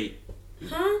both done ate.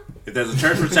 Huh? If there's a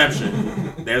church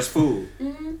reception, there's food.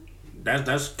 Mm-hmm. That's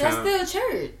That's kinda, still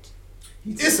church.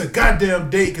 It's a goddamn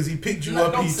date because he picked you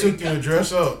up and he took you to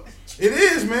dress up. It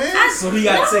is, man. So he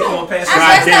got to take on past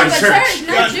I dressed up Goddamn for church. church,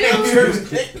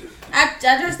 not you. I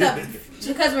dressed up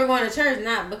because we're going to church,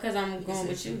 not because I'm going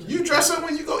with you. You dress up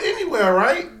when you go anywhere,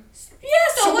 right? Yeah,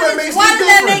 so, So what makes why it does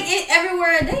that different? make it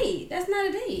everywhere a date? That's not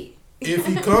a date. If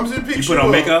he comes and picks you you, put on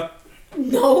up, makeup.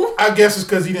 No. I guess it's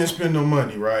because he didn't spend no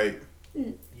money, right?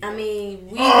 I mean,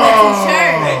 we Oh. went to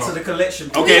church. Back to the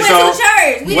collection. Okay, we went so to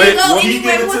church. We what- didn't go what-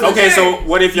 anywhere. We went to Okay, church. so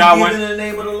what if y'all Give went? it in the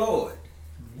name of the Lord.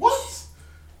 What?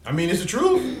 I mean, it's the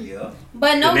truth. Yeah.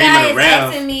 But no The name guy of is the Rev.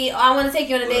 asking me, oh, I want to take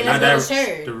you on a date. Not Let's that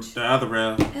go to church. the other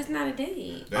rail. That's not a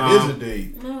date. That is a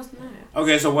date. No, it's not.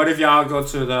 Okay, so what if y'all go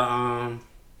to the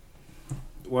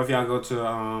What if y'all go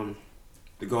to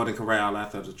the Golden Corral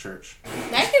after the church?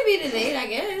 That could be the date, I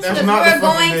guess. That's 'Cause not we're the fucking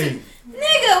going date.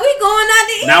 Nigga, we going out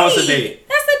to eat. Now it's a date.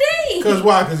 That's a date. Because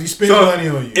why? Because he spent So, money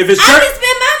on you. If it's I church, can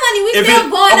spend my money. We if still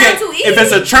it- going okay, out to eat. if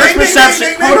it's a church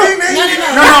reception, hold on.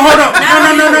 No, hold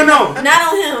on. No.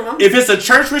 Not on him. If it's a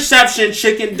church reception,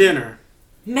 chicken dinner,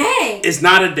 Man, it's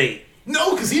not a date.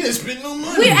 No, because he didn't spend no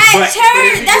money. we're at But-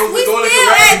 church. We still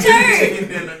at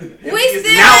church. We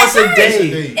still Now at it's a church.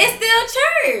 date. It's still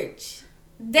church.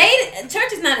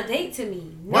 Church is not a date to me.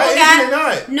 Why isn't it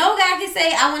not? No guy can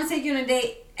say I want to take you on a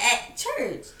date at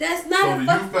church. That's So not the a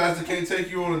fuck. youth pastor can't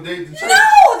take you on a date to church?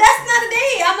 No, that's not a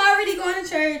date. I'm already going to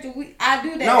church. I do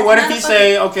that. No, That's what if not he a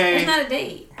say, fucking- okay, That's not a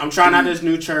date. I'm trying out this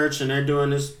new church and they're doing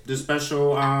this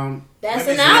special That's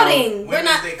Women's an outing. We're Women's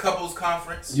not. Day couples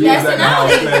conference. You That's was at an the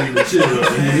house outing. planning to chill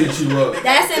up and he hit you up.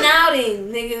 That's an outing,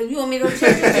 nigga. You want me to go to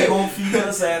church? They gonna feed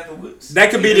us afterwards. that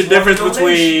could be the Just want difference a donation.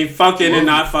 between fucking and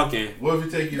not fucking. What if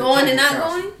you take you to Going and couples not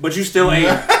counseling? going? But you still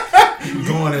ain't.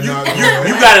 Going and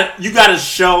not You got a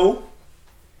show,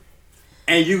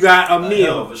 and you got a Hell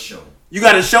meal. of a show. You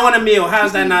got a show and a meal.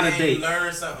 How's that not a And you date?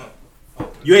 learn something.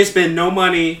 You ain't spend no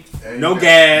money, And no you got-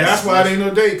 gas. That's why it ain't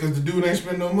no date, because the dude ain't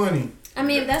spend no money. I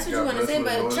mean, if that's what you Yeah, want to that's say,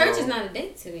 what's but going church on. is not a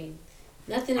date to me.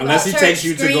 Nothing Unless he about church takes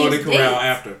you to Golden screams Corral dates.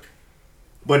 after.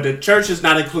 But the church is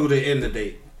not included in the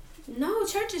date. No,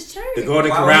 church is church. The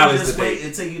Golden Why Corral would you is just the wait date.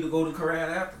 until you to go to corral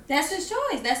after? That's his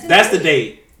choice. That's the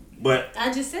date. But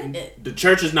I just said it. the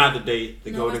church is not the date.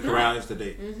 The No, Golden it's not. Corral is the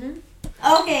date.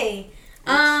 Mm-hmm. Okay.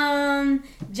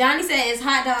 Johnny said it's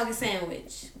hot dog and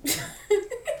sandwich.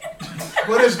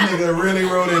 But this nigga really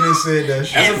wrote in and said that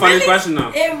shit. That's a funny question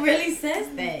though. It really says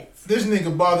that. This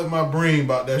nigga bothered my brain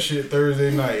about that shit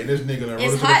Thursday night. And this nigga done wrote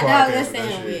It's it to the hot dog podcast and with that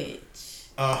shit. sandwich.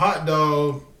 A hot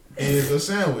dog is a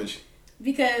sandwich.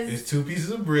 Because It's 2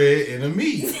 pieces of bread and a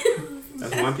meat.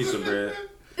 That's one piece of bread.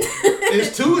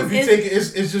 It's 2 if you take it.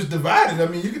 It's just divided. I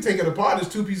mean, you can take it apart.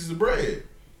 It's 2 pieces of bread.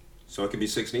 So it could be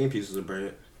 16 pieces of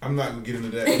bread. I'm not gonna get into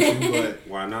that with you, but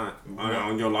Why not?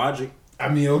 On your logic. I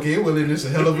mean, okay, well then it's a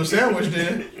hell of a sandwich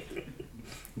then.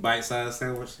 Bite-sized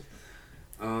sandwich.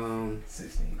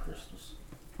 16 crystals.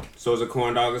 So is a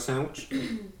corn dog a sandwich?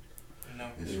 No.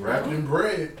 It's wrapped in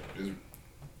bread.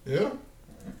 Yeah.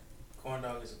 Corn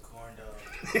dog is a corn dog.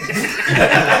 Yeah,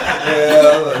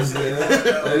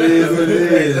 it is what it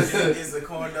is. It's a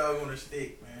corn dog on a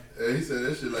stick, man. Yeah, he said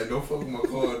that shit like, don't fuck with my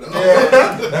corn dog.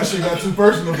 Yeah, that shit got too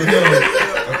personal for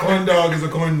him. A corn dog is a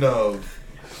corn dog.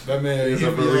 That man Is a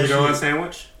hit me with burrito a shit.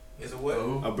 sandwich? It's a what?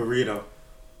 A burrito.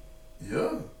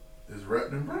 Yeah, it's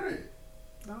wrapped in bread.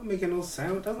 Not making no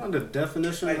sandwich. That's not the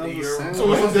definition Like of the a Euro- sandwich. So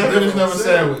what's the definition of a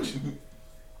sandwich?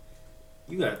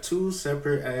 You got two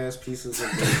separate ass pieces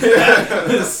of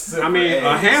bacon. I mean,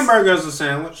 a hamburger is a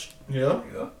sandwich. Yeah.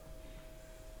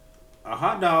 A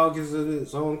hot dog is in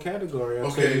its own category.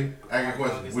 Okay, I got a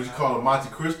question. Would you call a Monte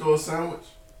Cristo a sandwich?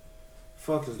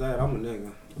 Fuck is that? I'm a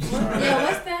nigga. Yeah,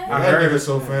 what's that? I heard it's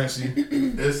so fancy.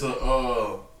 It's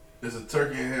a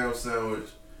turkey and ham sandwich.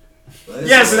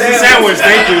 Yes, it's a sandwich.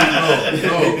 Thank you.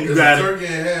 No, You it's got a it. turkey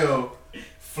and ham,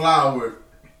 floured,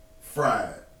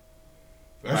 fried.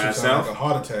 That should sound like a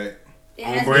heart attack. It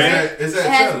has bread? It's It at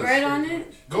has Cheddar's. bread on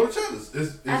it. Go to Cheddar's.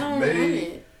 It's I don't want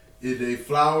made. it. They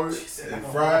floured and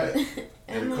fried,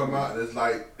 and it come out. It's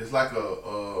like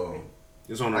a.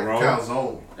 It's on a like roll.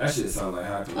 calzone. That shit sound like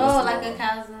high Oh, like a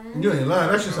calzone. You ain't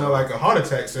lying. That should sound like a heart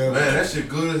attack sandwich. Man, that shit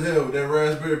good as hell with that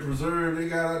raspberry preserve they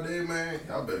got out there, man.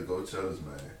 Y'all better go to Cheddar's,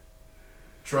 man.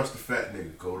 Trust the fat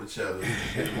nigga. Go to Cheddar's.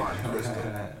 Get Monte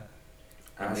Cristo.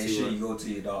 Make sure you go to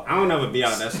your doctor. I don't ever be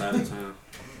out that side of town.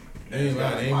 They ain't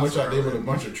lying. They ain't much out there with a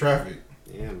bunch of traffic.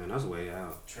 Yeah, man, that's way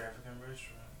out. Traffic and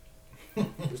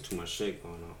restaurant. There's too much shit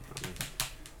going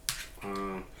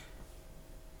on.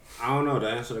 I don't know to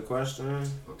answer the question.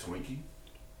 A Twinkie?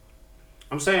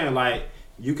 I'm saying like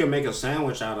you can make a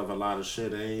sandwich out of a lot of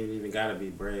shit. It ain't even gotta be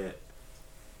bread,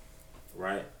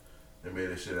 right? They made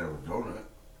that shit out of a donut.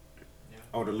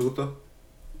 Oh, the Luther.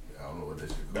 I don't know what that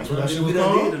shit called. That's what that shit We was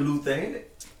done called? did the Luther, ain't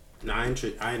it? No, I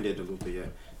ain't did the Luther yet.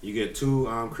 You get two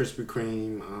Krispy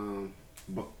Kreme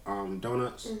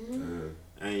donuts,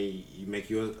 and you make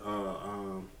you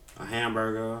a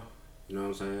hamburger. You know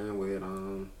what I'm saying, with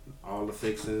all the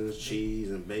fixings, cheese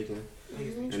and bacon.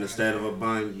 And instead of a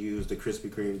bun, you use the Krispy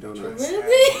Kreme donuts.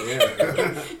 Really?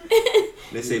 Yeah.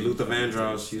 They say Luther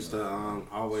Vandross used to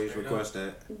always request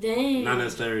that. Dang. Not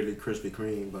necessarily Krispy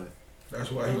Kreme, but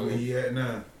That's why he at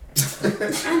now.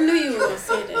 I knew you were gonna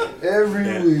say that.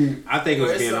 Every week. I think it was Well,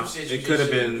 it's being. some shit you It could have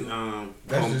just been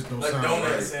That just don't A sound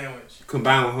donut right. sandwich.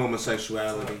 combined with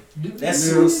homosexuality. That's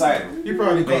suicidal. He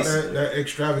probably caught Basically. that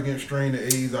extravagant strain of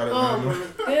AIDS out of Oh Atlanta. my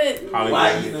goodness.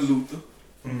 Why eating a Luther?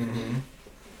 Mm-hmm.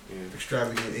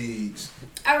 Extravagant AIDS.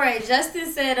 All right,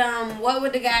 Justin said, what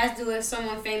would the guys do if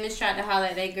someone famous tried to holler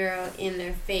at that girl in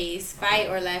their face? Fight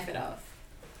or laugh it off?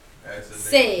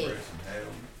 Say it.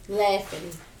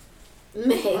 Laughing. Are you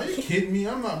Meg. kidding me?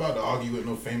 I'm not about to argue with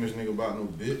no famous nigga about no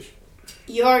bitch.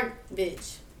 Your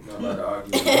bitch. I'm not about to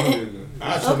argue with no nigga.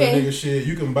 I tell Okay. the nigga shit,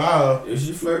 you can buy her. If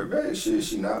she flirt back, shit,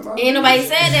 she not my Ain't nobody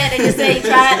said that. They just say he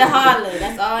tried to holler.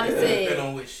 That's all they Depending said.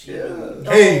 on which shit.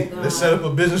 Yeah. Hey, God. let's set up a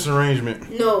business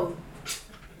arrangement. No.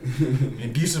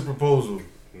 Indecent proposal.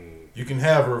 You can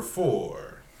have her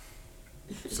for.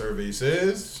 Survey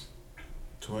says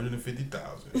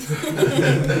 250,000.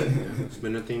 It's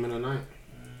been the theme of the night.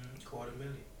 $250,000.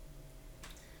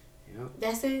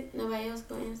 That's it? Nobody else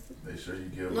gonna answer? Make sure you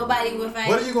give Nobody would fight?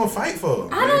 What are you gonna fight for?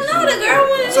 I don't know. The girl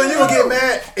wanted So to you gonna know. get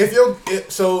mad if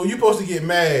so you supposed to get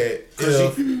mad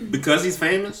if Because he's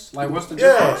famous? Like, what's the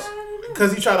yeah, difference?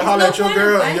 because he try to There's holler no at your point in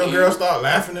girl and your fighting. girl start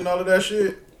laughing and all of that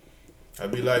shit.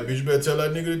 I'd be like, bitch, you better tell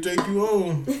that nigga to take you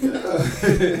home.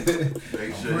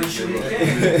 Make sure you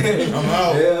give I'm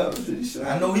out. Yeah,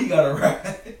 I know he got a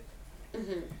ride.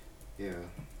 Yeah.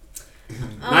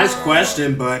 Nice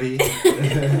question, buddy.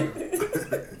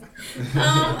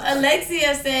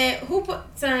 Alexia said, who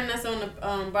turned us on the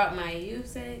Brockmire? You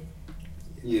said?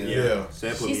 Yeah.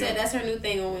 She said that's her new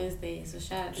thing on Wednesday. So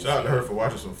shout out to Shout out to her for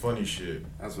watching some funny shit.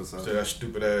 That's what's up. Say that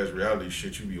stupid ass reality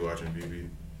shit you be watching, BB.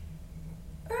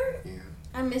 Yeah.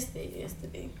 I missed it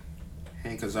yesterday.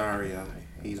 Hank Azaria,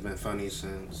 he's been funny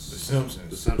since The Simpsons.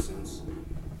 The Simpsons.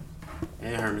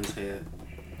 And Herman's Head.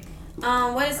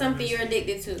 What is something you're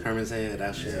addicted to? Herman's Head,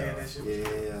 that shit.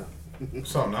 Yeah.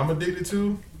 Something I'm addicted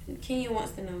to? Kenya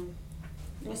wants to know.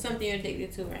 What's something you're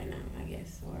addicted to right now, I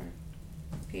guess, or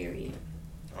period.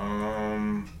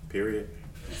 Period.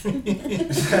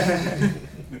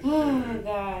 Oh my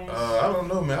gosh. I don't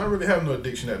know, man. I really have no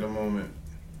addiction at the moment.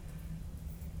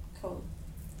 Cool.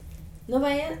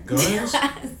 Nobody else? Guns?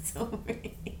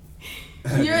 Sorry.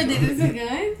 You're addicted to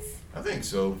guns? I think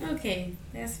so. Okay,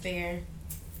 that's fair.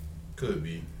 Could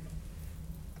be.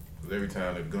 Because every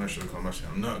time the gun show come, I say,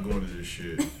 I'm not going to this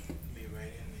shit. Be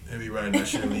right in They be writing that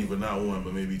shit leave, but not one,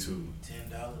 but maybe two.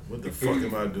 there. $10. What the fuck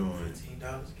am I doing?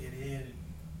 $15 get in and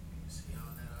see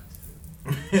all that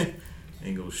on too.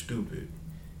 Ain't go stupid.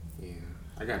 Yeah.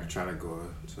 I got to try to go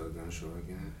to a gun show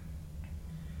again.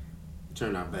 It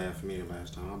turned out bad for me the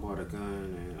last time. I bought a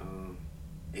gun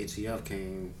and ATF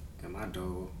came at my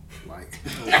door like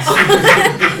a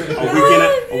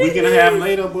week and a half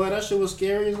later, boy. That shit was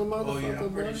scary as a motherfucker, Oh yeah, I'm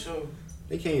boy. pretty sure.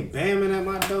 They came bamming at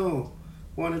my door,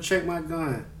 wanting to check my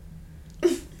gun.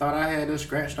 Thought I had them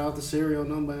scratched off the serial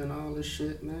number and all this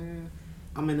shit, man.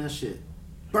 I'm in that shit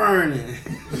burning. And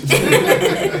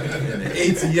the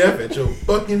ATF at your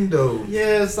fucking door.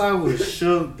 Yes, I was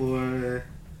shook, boy.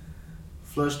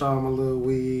 Flushed all my little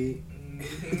weed.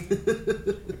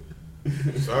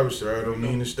 Sorry, sir. I don't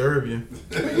mean to disturb you.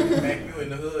 Back you in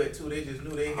the hood too. They just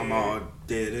knew they had. I'm all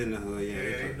dead in the hood. Yeah,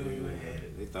 they knew you had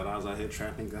it. They thought I was out here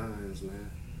trapping guns, man.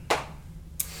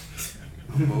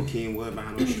 I'm Bokeem Wood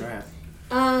behind no strap.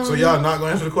 So y'all not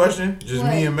gonna answer the question? Just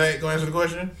What? me and Matt gonna answer the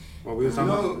question? What we was talking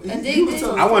about?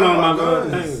 I went on my little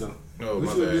thing though. No,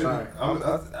 my bad. Sorry.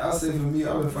 I'll say for me,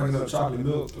 I've been fucking up chocolate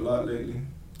milk a lot lately.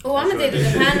 Oh, I'm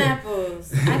addicted to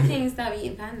pineapples. I can't stop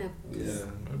eating pineapples. Yeah.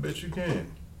 I bet you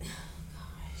can.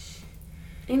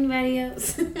 Anybody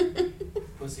else?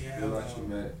 Pussy I like you,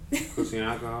 Matt. Pussy and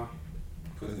alcohol.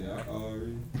 Pussy and alcohol,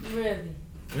 really. Really?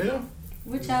 Yeah.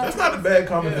 What y'all? That's not a bad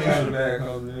combination. Not a bad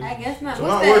combination. I guess not. There's a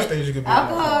What's lot that? worse things you could be.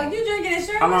 Alcohol. You drinking it?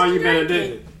 Sure. How long what you been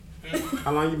drinking? addicted?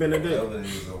 How long you been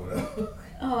addicted?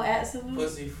 Oh, absolutely.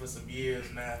 Pussy for some years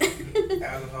now.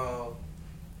 Alcohol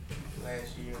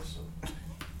last year or so.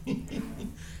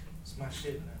 It's my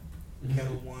shit now.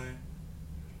 Kettle One.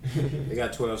 They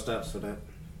got 12 steps for that.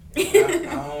 I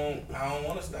don't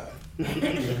want to stop.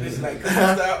 It's like, could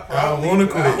I stop? I don't want to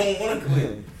quit. I don't want to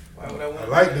quit. Why would I want I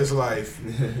to like quit? this life.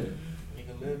 You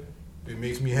can live it. It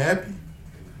makes me happy.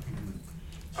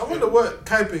 I wonder what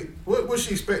type of what was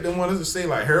she expecting one us to say,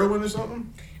 like heroin or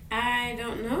something? I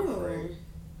don't know.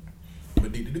 I'm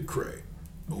addicted to crack.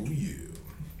 Oh yeah.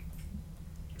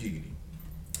 Giggity.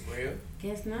 Real?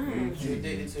 Guess not. You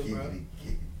addicted to, bro?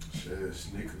 Shit,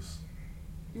 Snickers.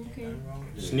 Okay.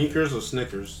 Sneakers or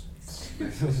Snickers?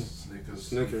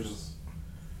 Snickers.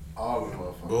 All of them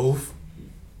motherfuckers. Both.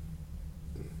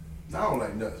 I don't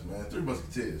like nuts, man. 3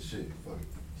 Musketeers, shit, fuck it.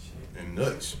 And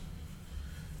nuts.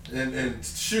 And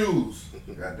shoes.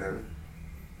 Goddamn it.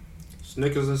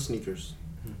 Snickers and sneakers.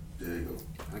 There you go.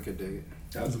 I could dig it.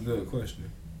 That was a good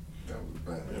question. That was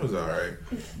bad. It was alright.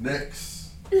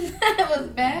 Next. That was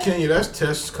bad. Kenya, that's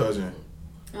Tess's cousin.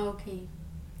 Okay.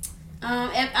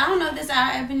 I don't know if this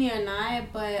our Ebony or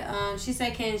not, but she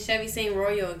said, "Can Chevy sing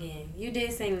Royal again?" You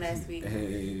did sing last week.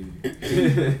 Hey.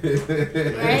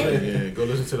 Right? Yeah, go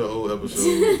listen to the old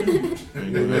episode.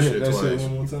 And do that shit That twice. shit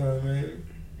one more time, man.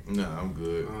 Nah, I'm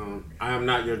good. I Am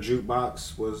Not Your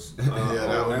Jukebox was Yeah,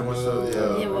 that was one of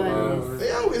the, It was. They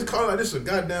always call like this a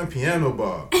goddamn piano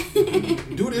bar.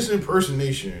 Do this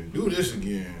impersonation. Do this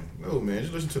again. No, man,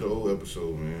 just listen to the old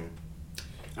episode, man.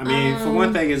 I mean, for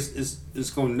one thing, it's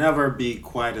gonna never be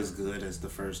quite as good as the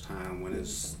first time when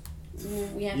it's,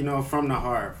 Yeah. you know, from the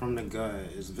heart, from the gut.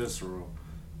 It's visceral.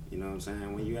 You know what I'm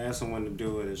saying? When you ask someone to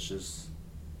do it, it's just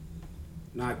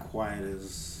not quite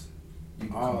as You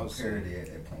become a awesome. parody at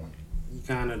that point. You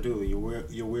kind of do.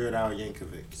 You're Weird Al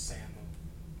Yankovic. Sammo.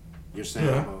 You're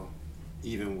Sammo.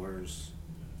 Even worse.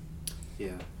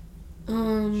 Yeah.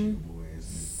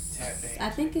 I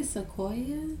think it's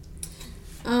Sequoia.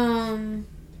 Can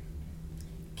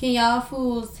y'all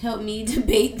fools help me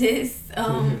debate this?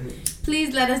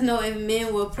 Please let us know if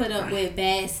men will put up with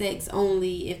bad sex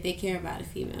only if they care about a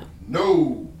female.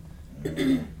 No.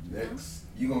 Next.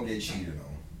 You gonna get cheated on.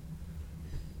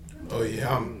 Oh yeah,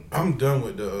 I'm done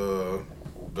with the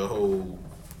whole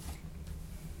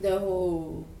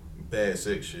bad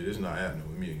sex shit. It's not happening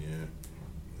with me again.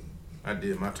 I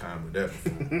did my time with that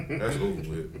before. That's over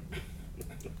with.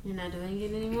 You're not doing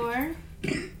it anymore?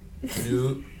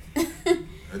 Dude,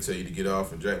 I tell you to get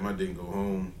off and jack my dick and go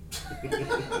home. And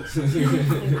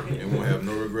won't have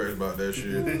no regrets about that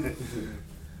shit.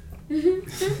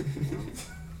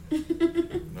 I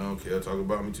don't care. Talk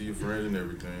about me to your friends and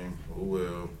everything. Oh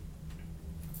well.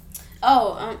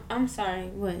 Oh, I'm sorry.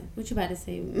 What you about to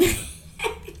say?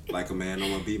 Like a man,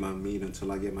 I'm gonna beat my meat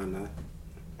until I get my nut.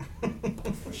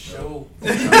 For sure.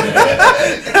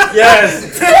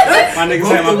 Yes. My niggas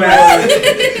say my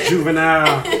bad.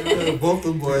 Juvenile. Both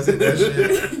them boys hit that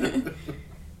shit.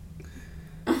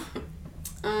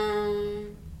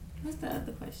 What's the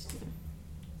other question?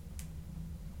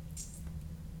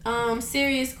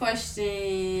 Serious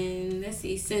question. Let's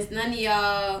see. Since none of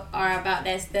y'all are about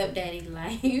that stepdaddy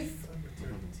life,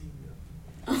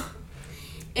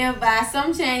 if by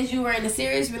some chance you were in a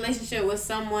serious relationship with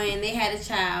someone and they had a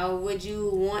child, would you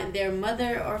want their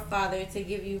mother or father to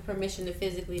give you permission to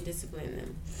physically discipline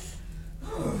them? I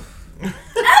don't know.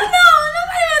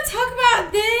 Nobody want to talk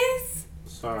about this.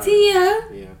 Sorry. Tia.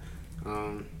 Yeah.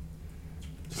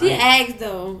 She asked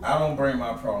though. I don't bring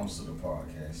my problems to the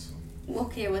podcast. So.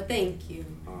 Okay, well, thank you.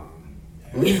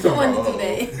 We don't want to do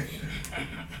that.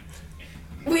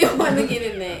 We don't want to get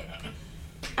in that.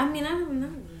 I mean, I don't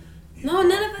know. No,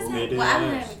 none of us have. Well, I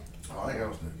don't have. Oh, I ain't got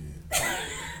no stuff yet.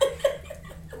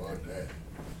 Fuck that.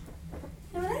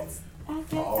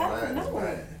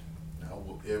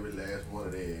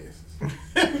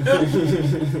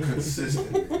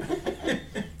 Consistent.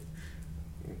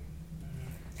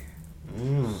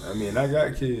 I mean, I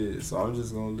got kids, so I'm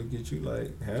just gonna look at you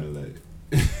like, handle it.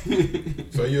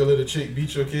 So you'll let a chick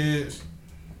beat your kids?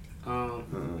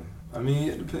 I mean,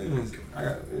 it depends.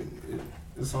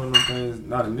 It's one of them things.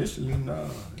 Not initially, no.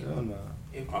 Hell no.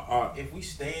 If we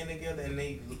staying together and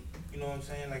they, you know what I'm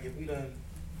saying? Like if we done,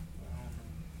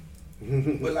 I don't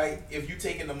know. But like if you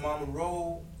taking the mama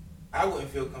role, I wouldn't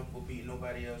feel comfortable beating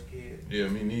nobody else's kid. Yeah,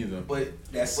 me neither. But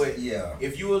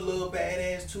if you a little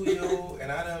badass 2-year-old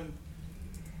and I done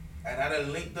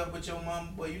linked up with your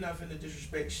mom, boy, you're not finna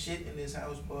disrespect shit in this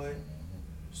house, boy.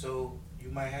 So you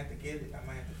might have to get it. I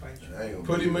might have to fight you.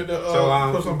 Put him in the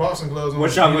put some boxing gloves on.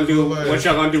 What y'all gonna do? What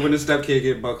y'all gonna do when the stepkid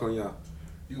get buck on y'all?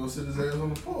 You gonna sit his ass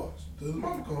on the porch till his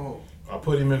mama come home. I'll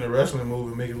put him in the wrestling move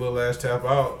and make his little ass tap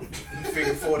out.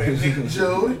 Figure for that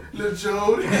nigga. Little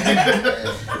Jody.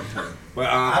 But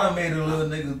I done made a little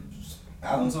nigga.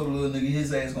 I done told a little nigga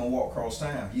his ass gonna walk across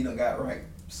town. He done got right.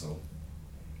 So.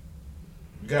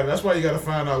 That's why you gotta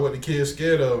find out what the kid's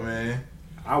scared of, man.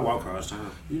 I walk across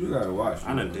town. You do gotta watch.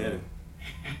 I done did it.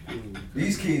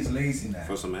 These kids lazy now.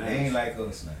 For some ass. They ain't like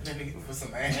us now. For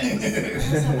some ass.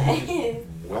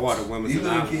 I walk the women's These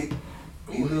little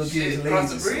kids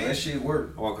lazy, so that shit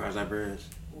work. I walk across that bridge.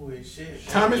 Oh shit.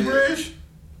 Thomas Bridge?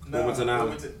 No, Women's an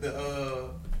Island.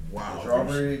 Wow.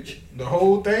 Drawbridge. The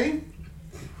whole thing?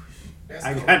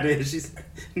 I got there. She's like,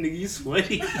 nigga, you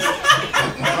sweaty.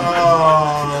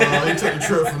 Oh, he took a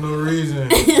trip for no reason.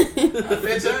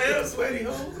 Bitch, I am sweaty,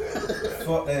 ho.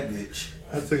 Fuck that bitch.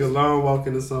 I took a long walk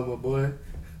in the summer, boy.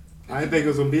 I didn't think it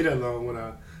was gonna be that long when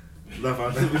I left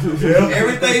out there.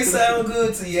 Everything sound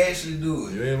good till you actually do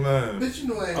it. You ain't lying. Bitch, you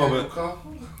know I ain't had no car.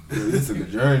 This is a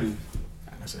journey.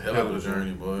 That's a hell of a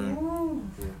journey, boy.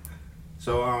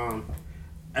 So,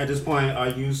 at this point, are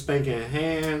you spanking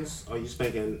hands or you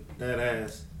spanking that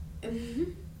ass? I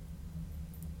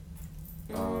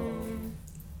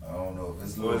don't know if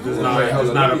it's Well,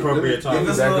 it's not appropriate talk. If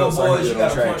it's little boys, you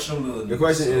gotta punch them little. The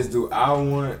question is,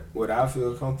 would I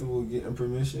feel comfortable getting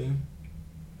permission?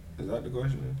 Is that the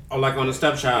question? Or like on a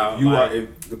stepchild?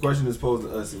 If the question is posed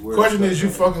to us. The question is, you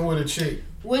fucking with a chick.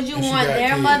 Would you want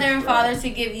their mother and father to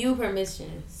give you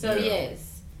permission? So yes.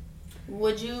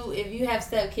 Would you, if you have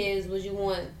stepkids, would you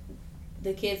want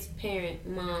the kid's parent,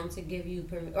 mom, to give you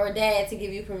or dad to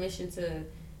give you permission to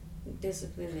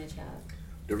discipline their child?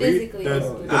 Physically.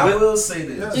 I will say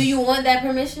this. Do you want that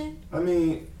permission? I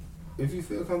mean, if you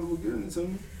feel comfortable giving it to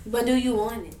me. But do you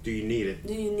want it? Do you need it?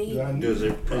 Do you need it? Is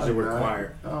it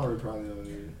required? I already probably don't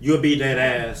need it. You'll beat that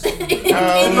ass. I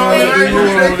ain't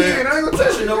gonna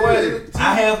touch it. You know what?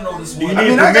 I have noticed one.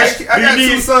 I got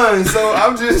 2 sons, so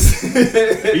I'm just.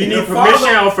 Do you need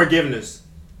permission or forgiveness?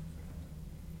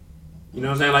 You know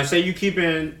what I'm saying? Like, say you keep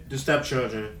in the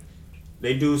stepchildren,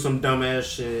 they do some dumb ass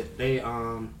shit. They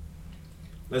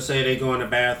let's say they go in the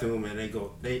bathroom and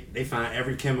they find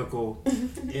every chemical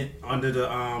under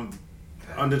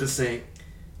the sink.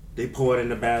 They pour it in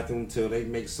the bathroom till they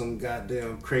make some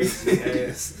goddamn crazy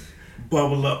ass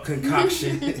bubble up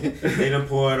concoction. They done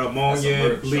poured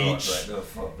ammonia, bleach,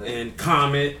 and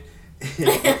Comet,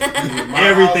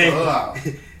 everything.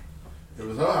 If it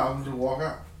was her house, we just walk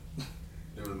out.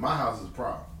 If it was my house, it's a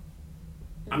problem.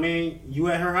 I mean, you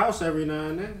at her house every now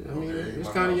and then. I mean, it's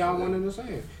kind of y'all one and the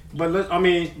same. But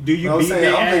do you beat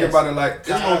their ass? I'm thinking about it like it's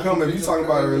gonna come if you talking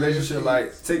about a relationship.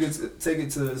 Like take it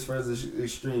to its furthest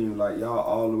extreme. Like y'all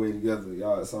all the way together.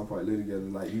 Y'all at some point live together.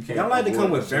 Like you can't. Y'all like to come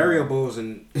with variables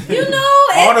and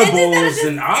audibles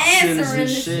and options and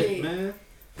shit, man.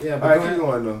 Yeah, but all right, keep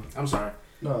going though. I'm sorry.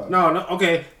 No.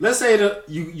 Okay, let's say that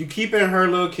you keep in her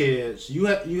little kids. You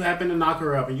happen to knock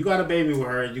her up, and you got a baby with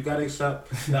her. And you got to accept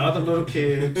the other little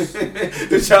kids.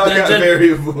 The child got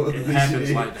variable. It happens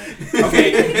like that.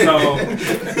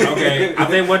 Okay, I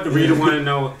think what the reader want to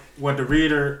know, what the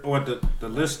reader or the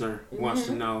listener wants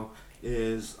to know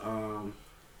is,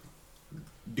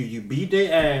 do you beat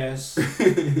their ass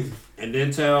and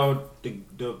then tell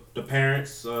the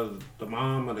parents, or the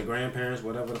mom or the grandparents,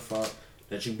 whatever the fuck,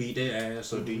 that you beat their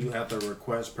ass, or do you have to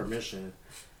request permission?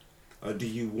 Or do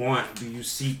you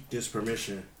seek this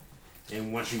permission?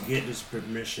 And once you get this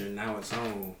permission, now it's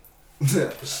on.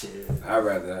 Shit. I'd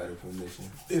rather have the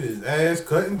permission. It is ass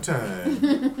cutting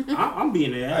time. I'm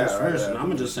beating their ass first, and I'm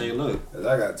gonna just say, look.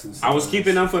 I got 2 sons. I was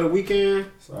keeping them for the weekend.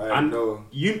 So I know.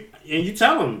 You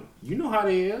tell them, you know how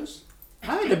they is.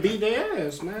 I had to beat their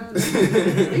ass, man.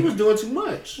 He was doing too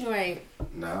much. Right.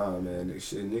 Nah, man, this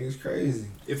shit, niggas crazy.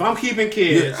 If I'm keeping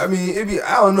kids, I mean,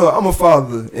 I don't know. I'm a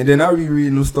father, and then I be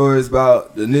reading them stories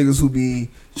about the niggas who be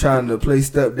trying to play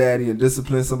stepdaddy and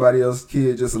discipline somebody else's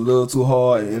kid just a little too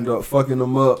hard and end up fucking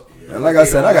them up. And like I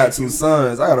said, I got 2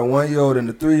 sons. I got a 1-year-old and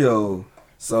a 3-year-old.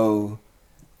 So,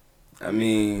 I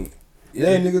mean,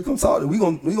 yeah, nigga, come talk. We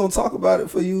gonna talk about it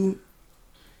for you.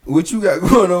 What you got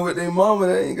going on with their mama,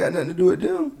 that ain't got nothing to do with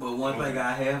them. But one thing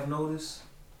I have noticed,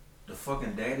 the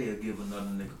fucking daddy will give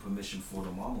another nigga permission before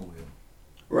the mama will.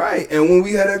 Right, and when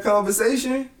we had that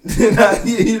conversation, then I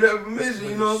give you that permission,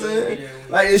 you know what I'm saying?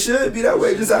 Like, it should be that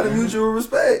way, just out of mutual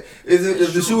respect.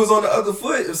 If the shoe was on the other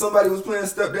foot, if somebody was playing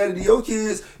stepdaddy to your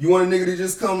kids, you want a nigga to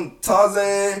just come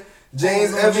Tarzan,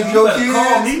 James Evans, your kids?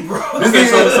 Call me, bro.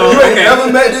 You ain't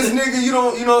never met this nigga, you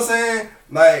know what I'm saying?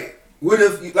 Like, what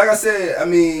if, like I said, I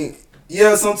mean,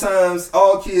 yeah, sometimes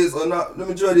all kids, or not, the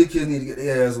majority of kids need to get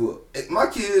their ass whooped. My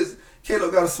kids,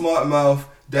 Caleb got a smart mouth.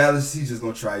 Dallas, he just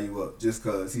gonna try you up just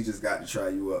cause he just got to try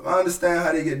you up. I understand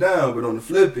how they get down, but on the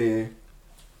flip end,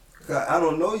 I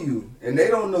don't know you and they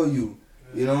don't know you.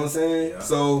 You know what I'm saying? Yeah.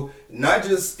 So not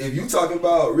just if you talking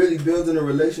about really building a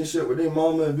relationship with their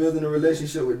mama and building a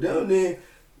relationship with them, then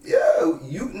yeah,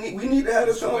 we need to have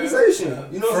this conversation.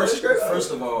 Yeah. You know,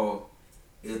 first of all,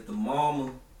 if the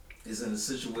mama is in a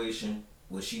situation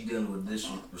where she dealing with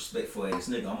disrespectful ass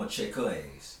nigga, I'm gonna check her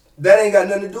ass. That ain't got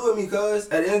nothing to do with me, cuz.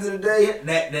 At the end of the day,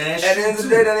 that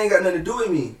ain't got nothing to do with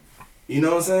me. You know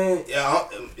what I'm saying? Yeah,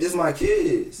 it's my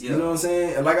kids. Yeah. You know what I'm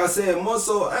saying? And like I said, more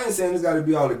so, I ain't saying it's got to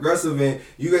be all aggressive. And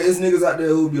it's niggas out there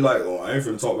who be like, oh, I ain't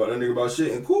finna talk about that nigga about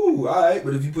shit. And cool, all right.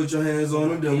 But if you put your hands on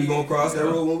him, then we gonna cross that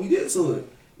road when we get to it.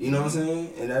 You know what I'm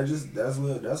saying? And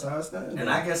that's how I stand. And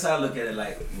I guess I look at it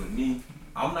like, with me,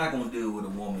 I'm not gonna deal with a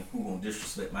woman who gonna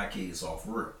disrespect my kids off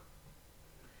rip.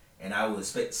 And I would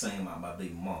expect the same out of my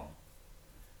baby mom.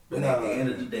 But at the end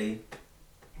of the day,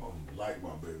 I don't like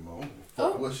my baby mom.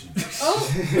 Fuck what she do.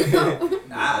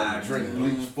 I drink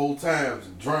bleach 4 times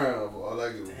and drown. All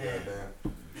I get was goddamn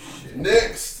shit.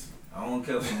 Next. I don't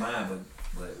care for mine,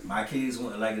 but my kids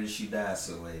wouldn't like it if she died,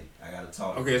 so hey, I gotta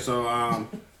talk. Okay, so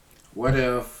what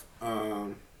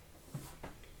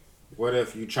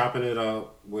if you chopping it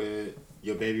up with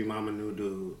your baby mama new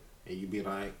dude and you be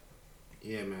like,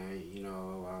 yeah, man, you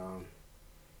know,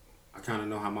 I kind of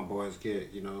know how my boys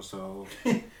get, you know, so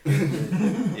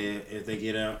if they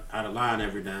get out of line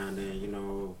every now and then, you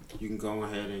know, you can go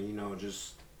ahead and, you know,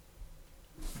 just,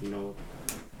 you know,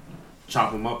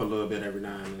 chop them up a little bit every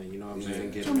now and then, you know what I'm saying?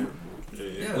 Get them in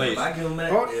place. If I give them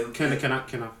that,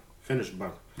 can I finish,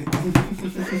 brother?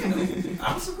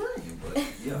 I was agreeing, but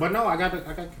yeah. But no, I got to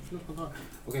finish my thought.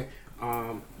 Okay.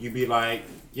 You be like,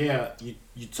 yeah,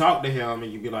 you talk to him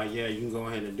and you be like, yeah, you can go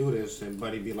ahead and do this, and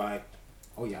Buddy be like,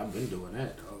 oh yeah, I've been doing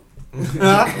that though.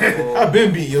 I've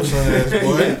been beating your son ass,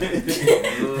 boy.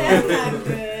 That's not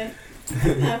good.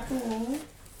 That's not cool.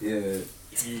 Yeah,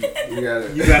 you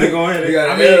gotta go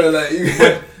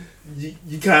ahead.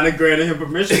 You kind of granted him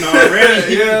permission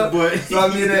already. Yeah, but so I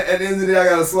mean, at the end of the day, I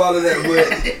gotta swallow that.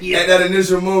 But at that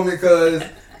initial moment, cause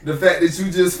the fact that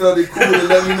you just felt it cool to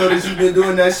let me know that you've been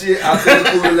doing that shit, I feel it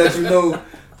cool to let you know,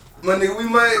 my nigga, we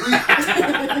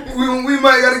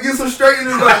might gotta get some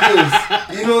straightening about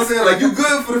this. You know what I'm saying? Like, you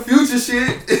good for the future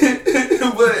shit,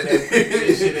 but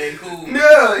this shit ain't cool.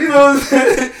 Yeah, you know what I'm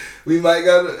saying? We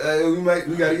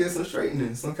gotta get some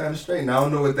straightening, some kind of straightening. I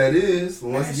don't know what that is, but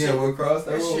once again, we'll cross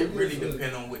that road. That shit really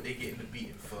depend on what they getting the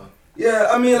beating for.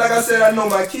 Yeah, I mean, like I said, I know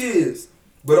my kids,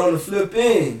 but on the flip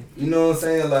end, you know what I'm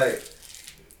saying? Like,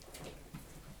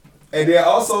 and then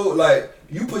also, like,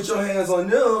 you put your hands on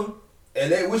them,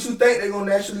 and what you think they gonna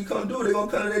naturally come do? They gonna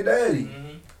come to their daddy.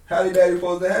 Mm-hmm. How their daddy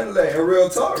supposed to handle that? And real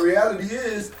talk, reality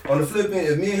is, on the flip end,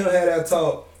 if me and him had that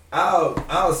talk,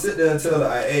 I'll sit there and tell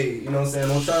her, hey, you know what I'm saying,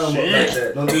 don't try him up like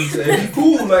that. Don't do shit. If he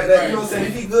cool like that, you know what I'm saying,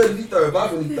 if he good, if he thorough, if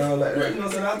I really thorough like that, you know what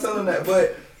I'm saying, I'll tell him that.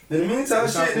 But in the meantime,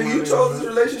 shit, nigga, you chose this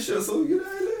relationship, so you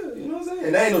know, you know what I'm saying?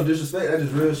 And that ain't no disrespect, that's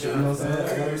just real shit, you know what I'm saying?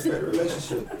 I gotta respect the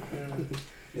relationship.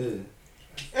 Yeah.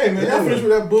 Hey man, y'all finished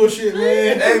with that bullshit,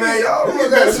 man. Hey man, y'all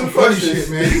got some funny shit,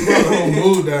 man. You brought the whole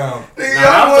mood down. Nigga,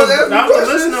 y'all was asking questions.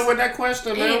 Listening with that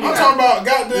question, man. I'm talking about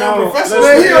goddamn professor.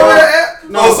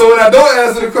 Man, so when I don't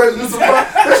answer the question, it's a problem.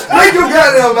 Make your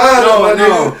goddamn mind up, my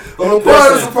nigga. On the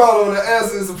part, it's a problem. On the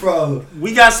answer, it's a problem.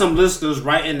 We got some listeners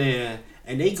right in there.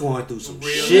 And they going through some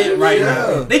shit right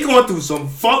now. They going through some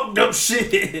fucked up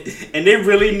shit, and they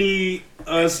really need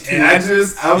us to. And I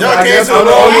guess I'm the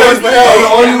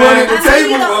only one at the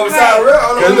table.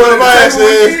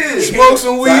 Smoke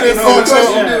some weed and fuck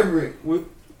something different.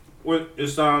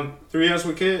 It's 3 years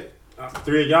with kid.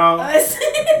 3 of y'all.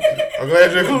 I'm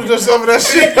glad you included yourself in that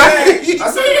shit.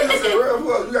 I said real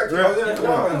fuck. You got come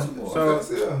on. So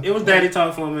it was daddy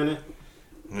talk for a minute.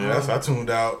 Yeah, that's I tuned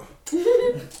out.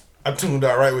 I tuned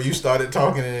out right where you started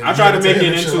talking. And I tried to make it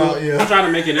into. Yeah. I tried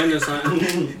to make it into something.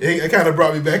 It kind of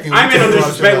brought me back in. I made no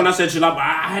disrespect when I said chill out, but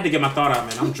I had to get my thought out,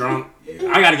 man. I'm drunk.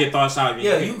 I got to get thoughts out.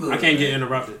 Yeah, you good. I can't get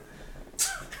interrupted.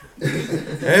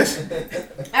 Yes.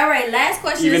 All right, last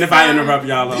question. Even if I interrupt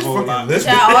y'all a whole lot.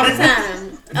 Y'all all the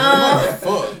time.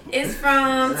 It's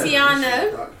from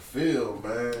Tiana. Phil,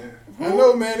 man. I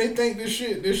know, man. They think this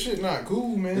shit not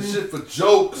cool, man. This shit for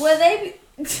jokes. Well, they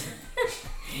be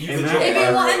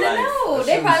wanting to know.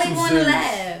 They probably want to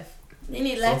laugh. They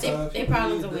need to laugh their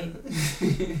problems away.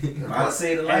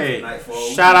 Hey,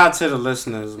 shout out to the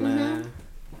listeners, man.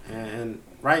 And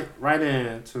right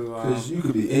in to. Because you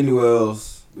could be anywhere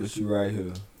else, but you right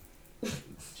here.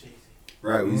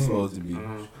 Right where you supposed to be.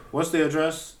 What's the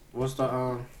address? What's the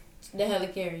The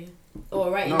helicarrier.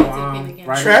 Or right in No, the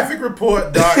right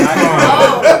trafficreport.com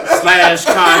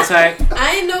 /contact.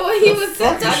 I didn't know what he was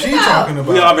talking about.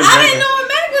 We all been I drinking. didn't know what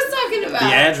Mac was talking about.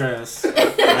 The address.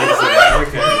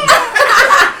 Okay.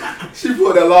 She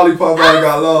put that lollipop out and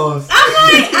got lost. I'm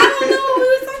like, I don't know what we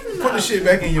was talking about. Put the shit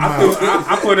back in your mouth.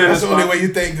 I put it in That's the only spot. way you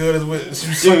think good is with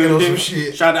some sucking on some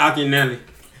shit. Shout out to Aki Nelly.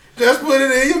 Just put it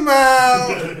in your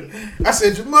mouth. I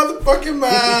said your motherfucking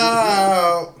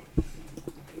mouth.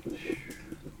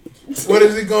 What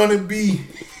is it gonna be?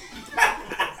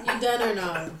 You done or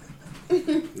no?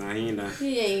 Nah, he ain't done.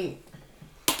 He ain't.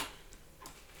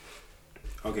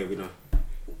 Okay, we done.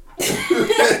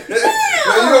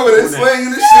 You over there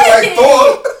swinging this shit like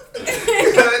Thor.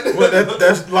 What,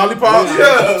 that's lollipop? I'm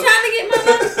trying to get my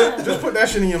lollipop. Just put that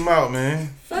shit in your mouth, man.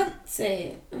 Fuck say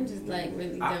it. I'm just like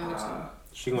really done with you.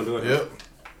 She gonna do it. Yep.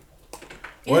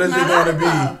 What is it gonna be?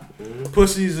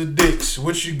 Pussies or dicks?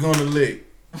 What you gonna lick?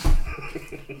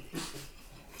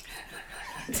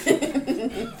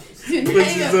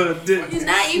 Pussies or dicks? You're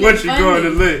not even What you funny. going to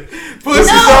lick?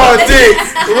 Pussies or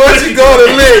dicks? What you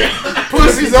gonna lick?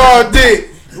 Pussies or dick?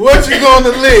 What you gonna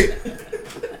lick?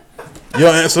 Your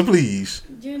answer, please.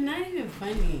 You're not even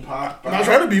funny. I'm not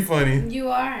trying to be funny. You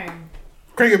are.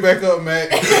 Crank it back up, Mac.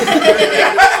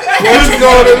 What you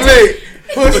gonna lick?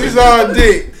 Pussies or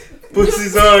dick?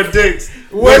 Pussies or dicks?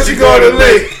 What you gonna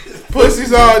lick?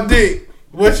 Pussies or dick?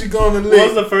 What you gonna lick?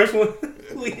 What was the first one?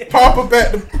 Pop up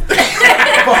at the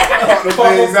Pop the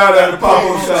things out at the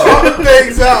pop-up shop. Pop the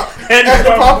things out at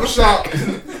the pop-up shop.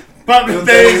 Pop the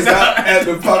things out at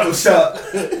the pop-up shop.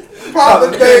 Pop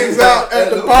the things out at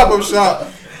the pop-up shop.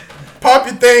 Pop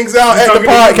your things out at the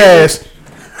podcast.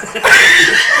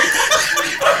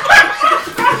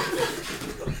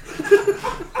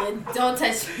 And don't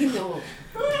touch me no more.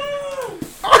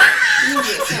 You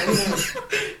get something else.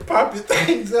 Pop your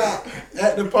things out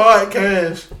at the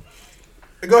podcast.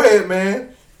 Go ahead,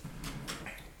 man.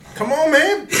 Come on,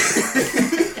 man.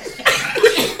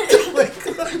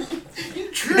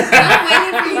 I'm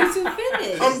waiting for you to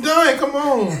finish. I'm done. Come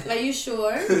on. Are you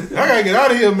sure? I gotta get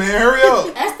out of here, man. Hurry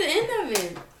up. That's the end of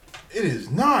it. It is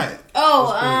not.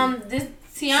 Oh, this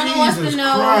Tiana wants to Jesus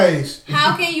know Christ.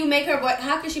 how can you make her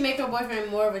how can she make her boyfriend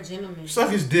more of a gentleman?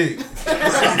 Suck his dick.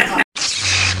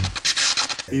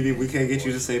 Evie, we can't get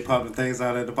you to say pop the things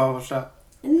out at the pop-up shop?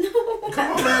 No.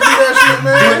 Come on, man. Do that shit,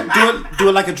 man. Do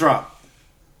it like a drop.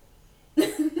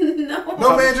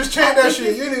 No, man. Just chant that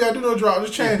shit. You ain't gotta do no drop.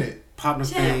 Just chant it. Pop them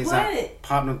Chant things what? out.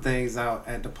 Pop them things out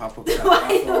at the pop-up shop.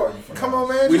 Come on,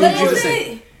 man. We Just need you to do it.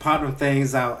 say pop them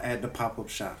things out at the pop-up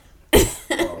shop.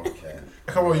 Okay.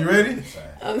 Come on, you ready?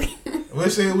 Okay. We'll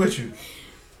say it with you.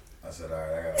 I said,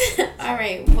 alright, All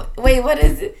right. Wait, what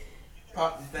is it?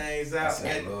 Pop the things out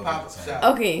at the pop-up shop.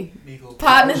 Okay.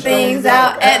 Pop the things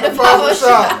out at the pop-up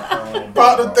shop.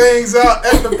 Pop the things out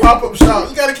at the pop-up shop.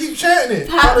 You gotta keep chanting it.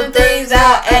 Pop the things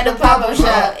out at the pop-up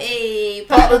shop. Hey,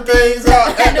 Pop the things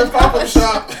out at the pop-up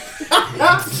shop.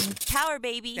 Power,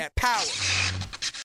 baby. That power.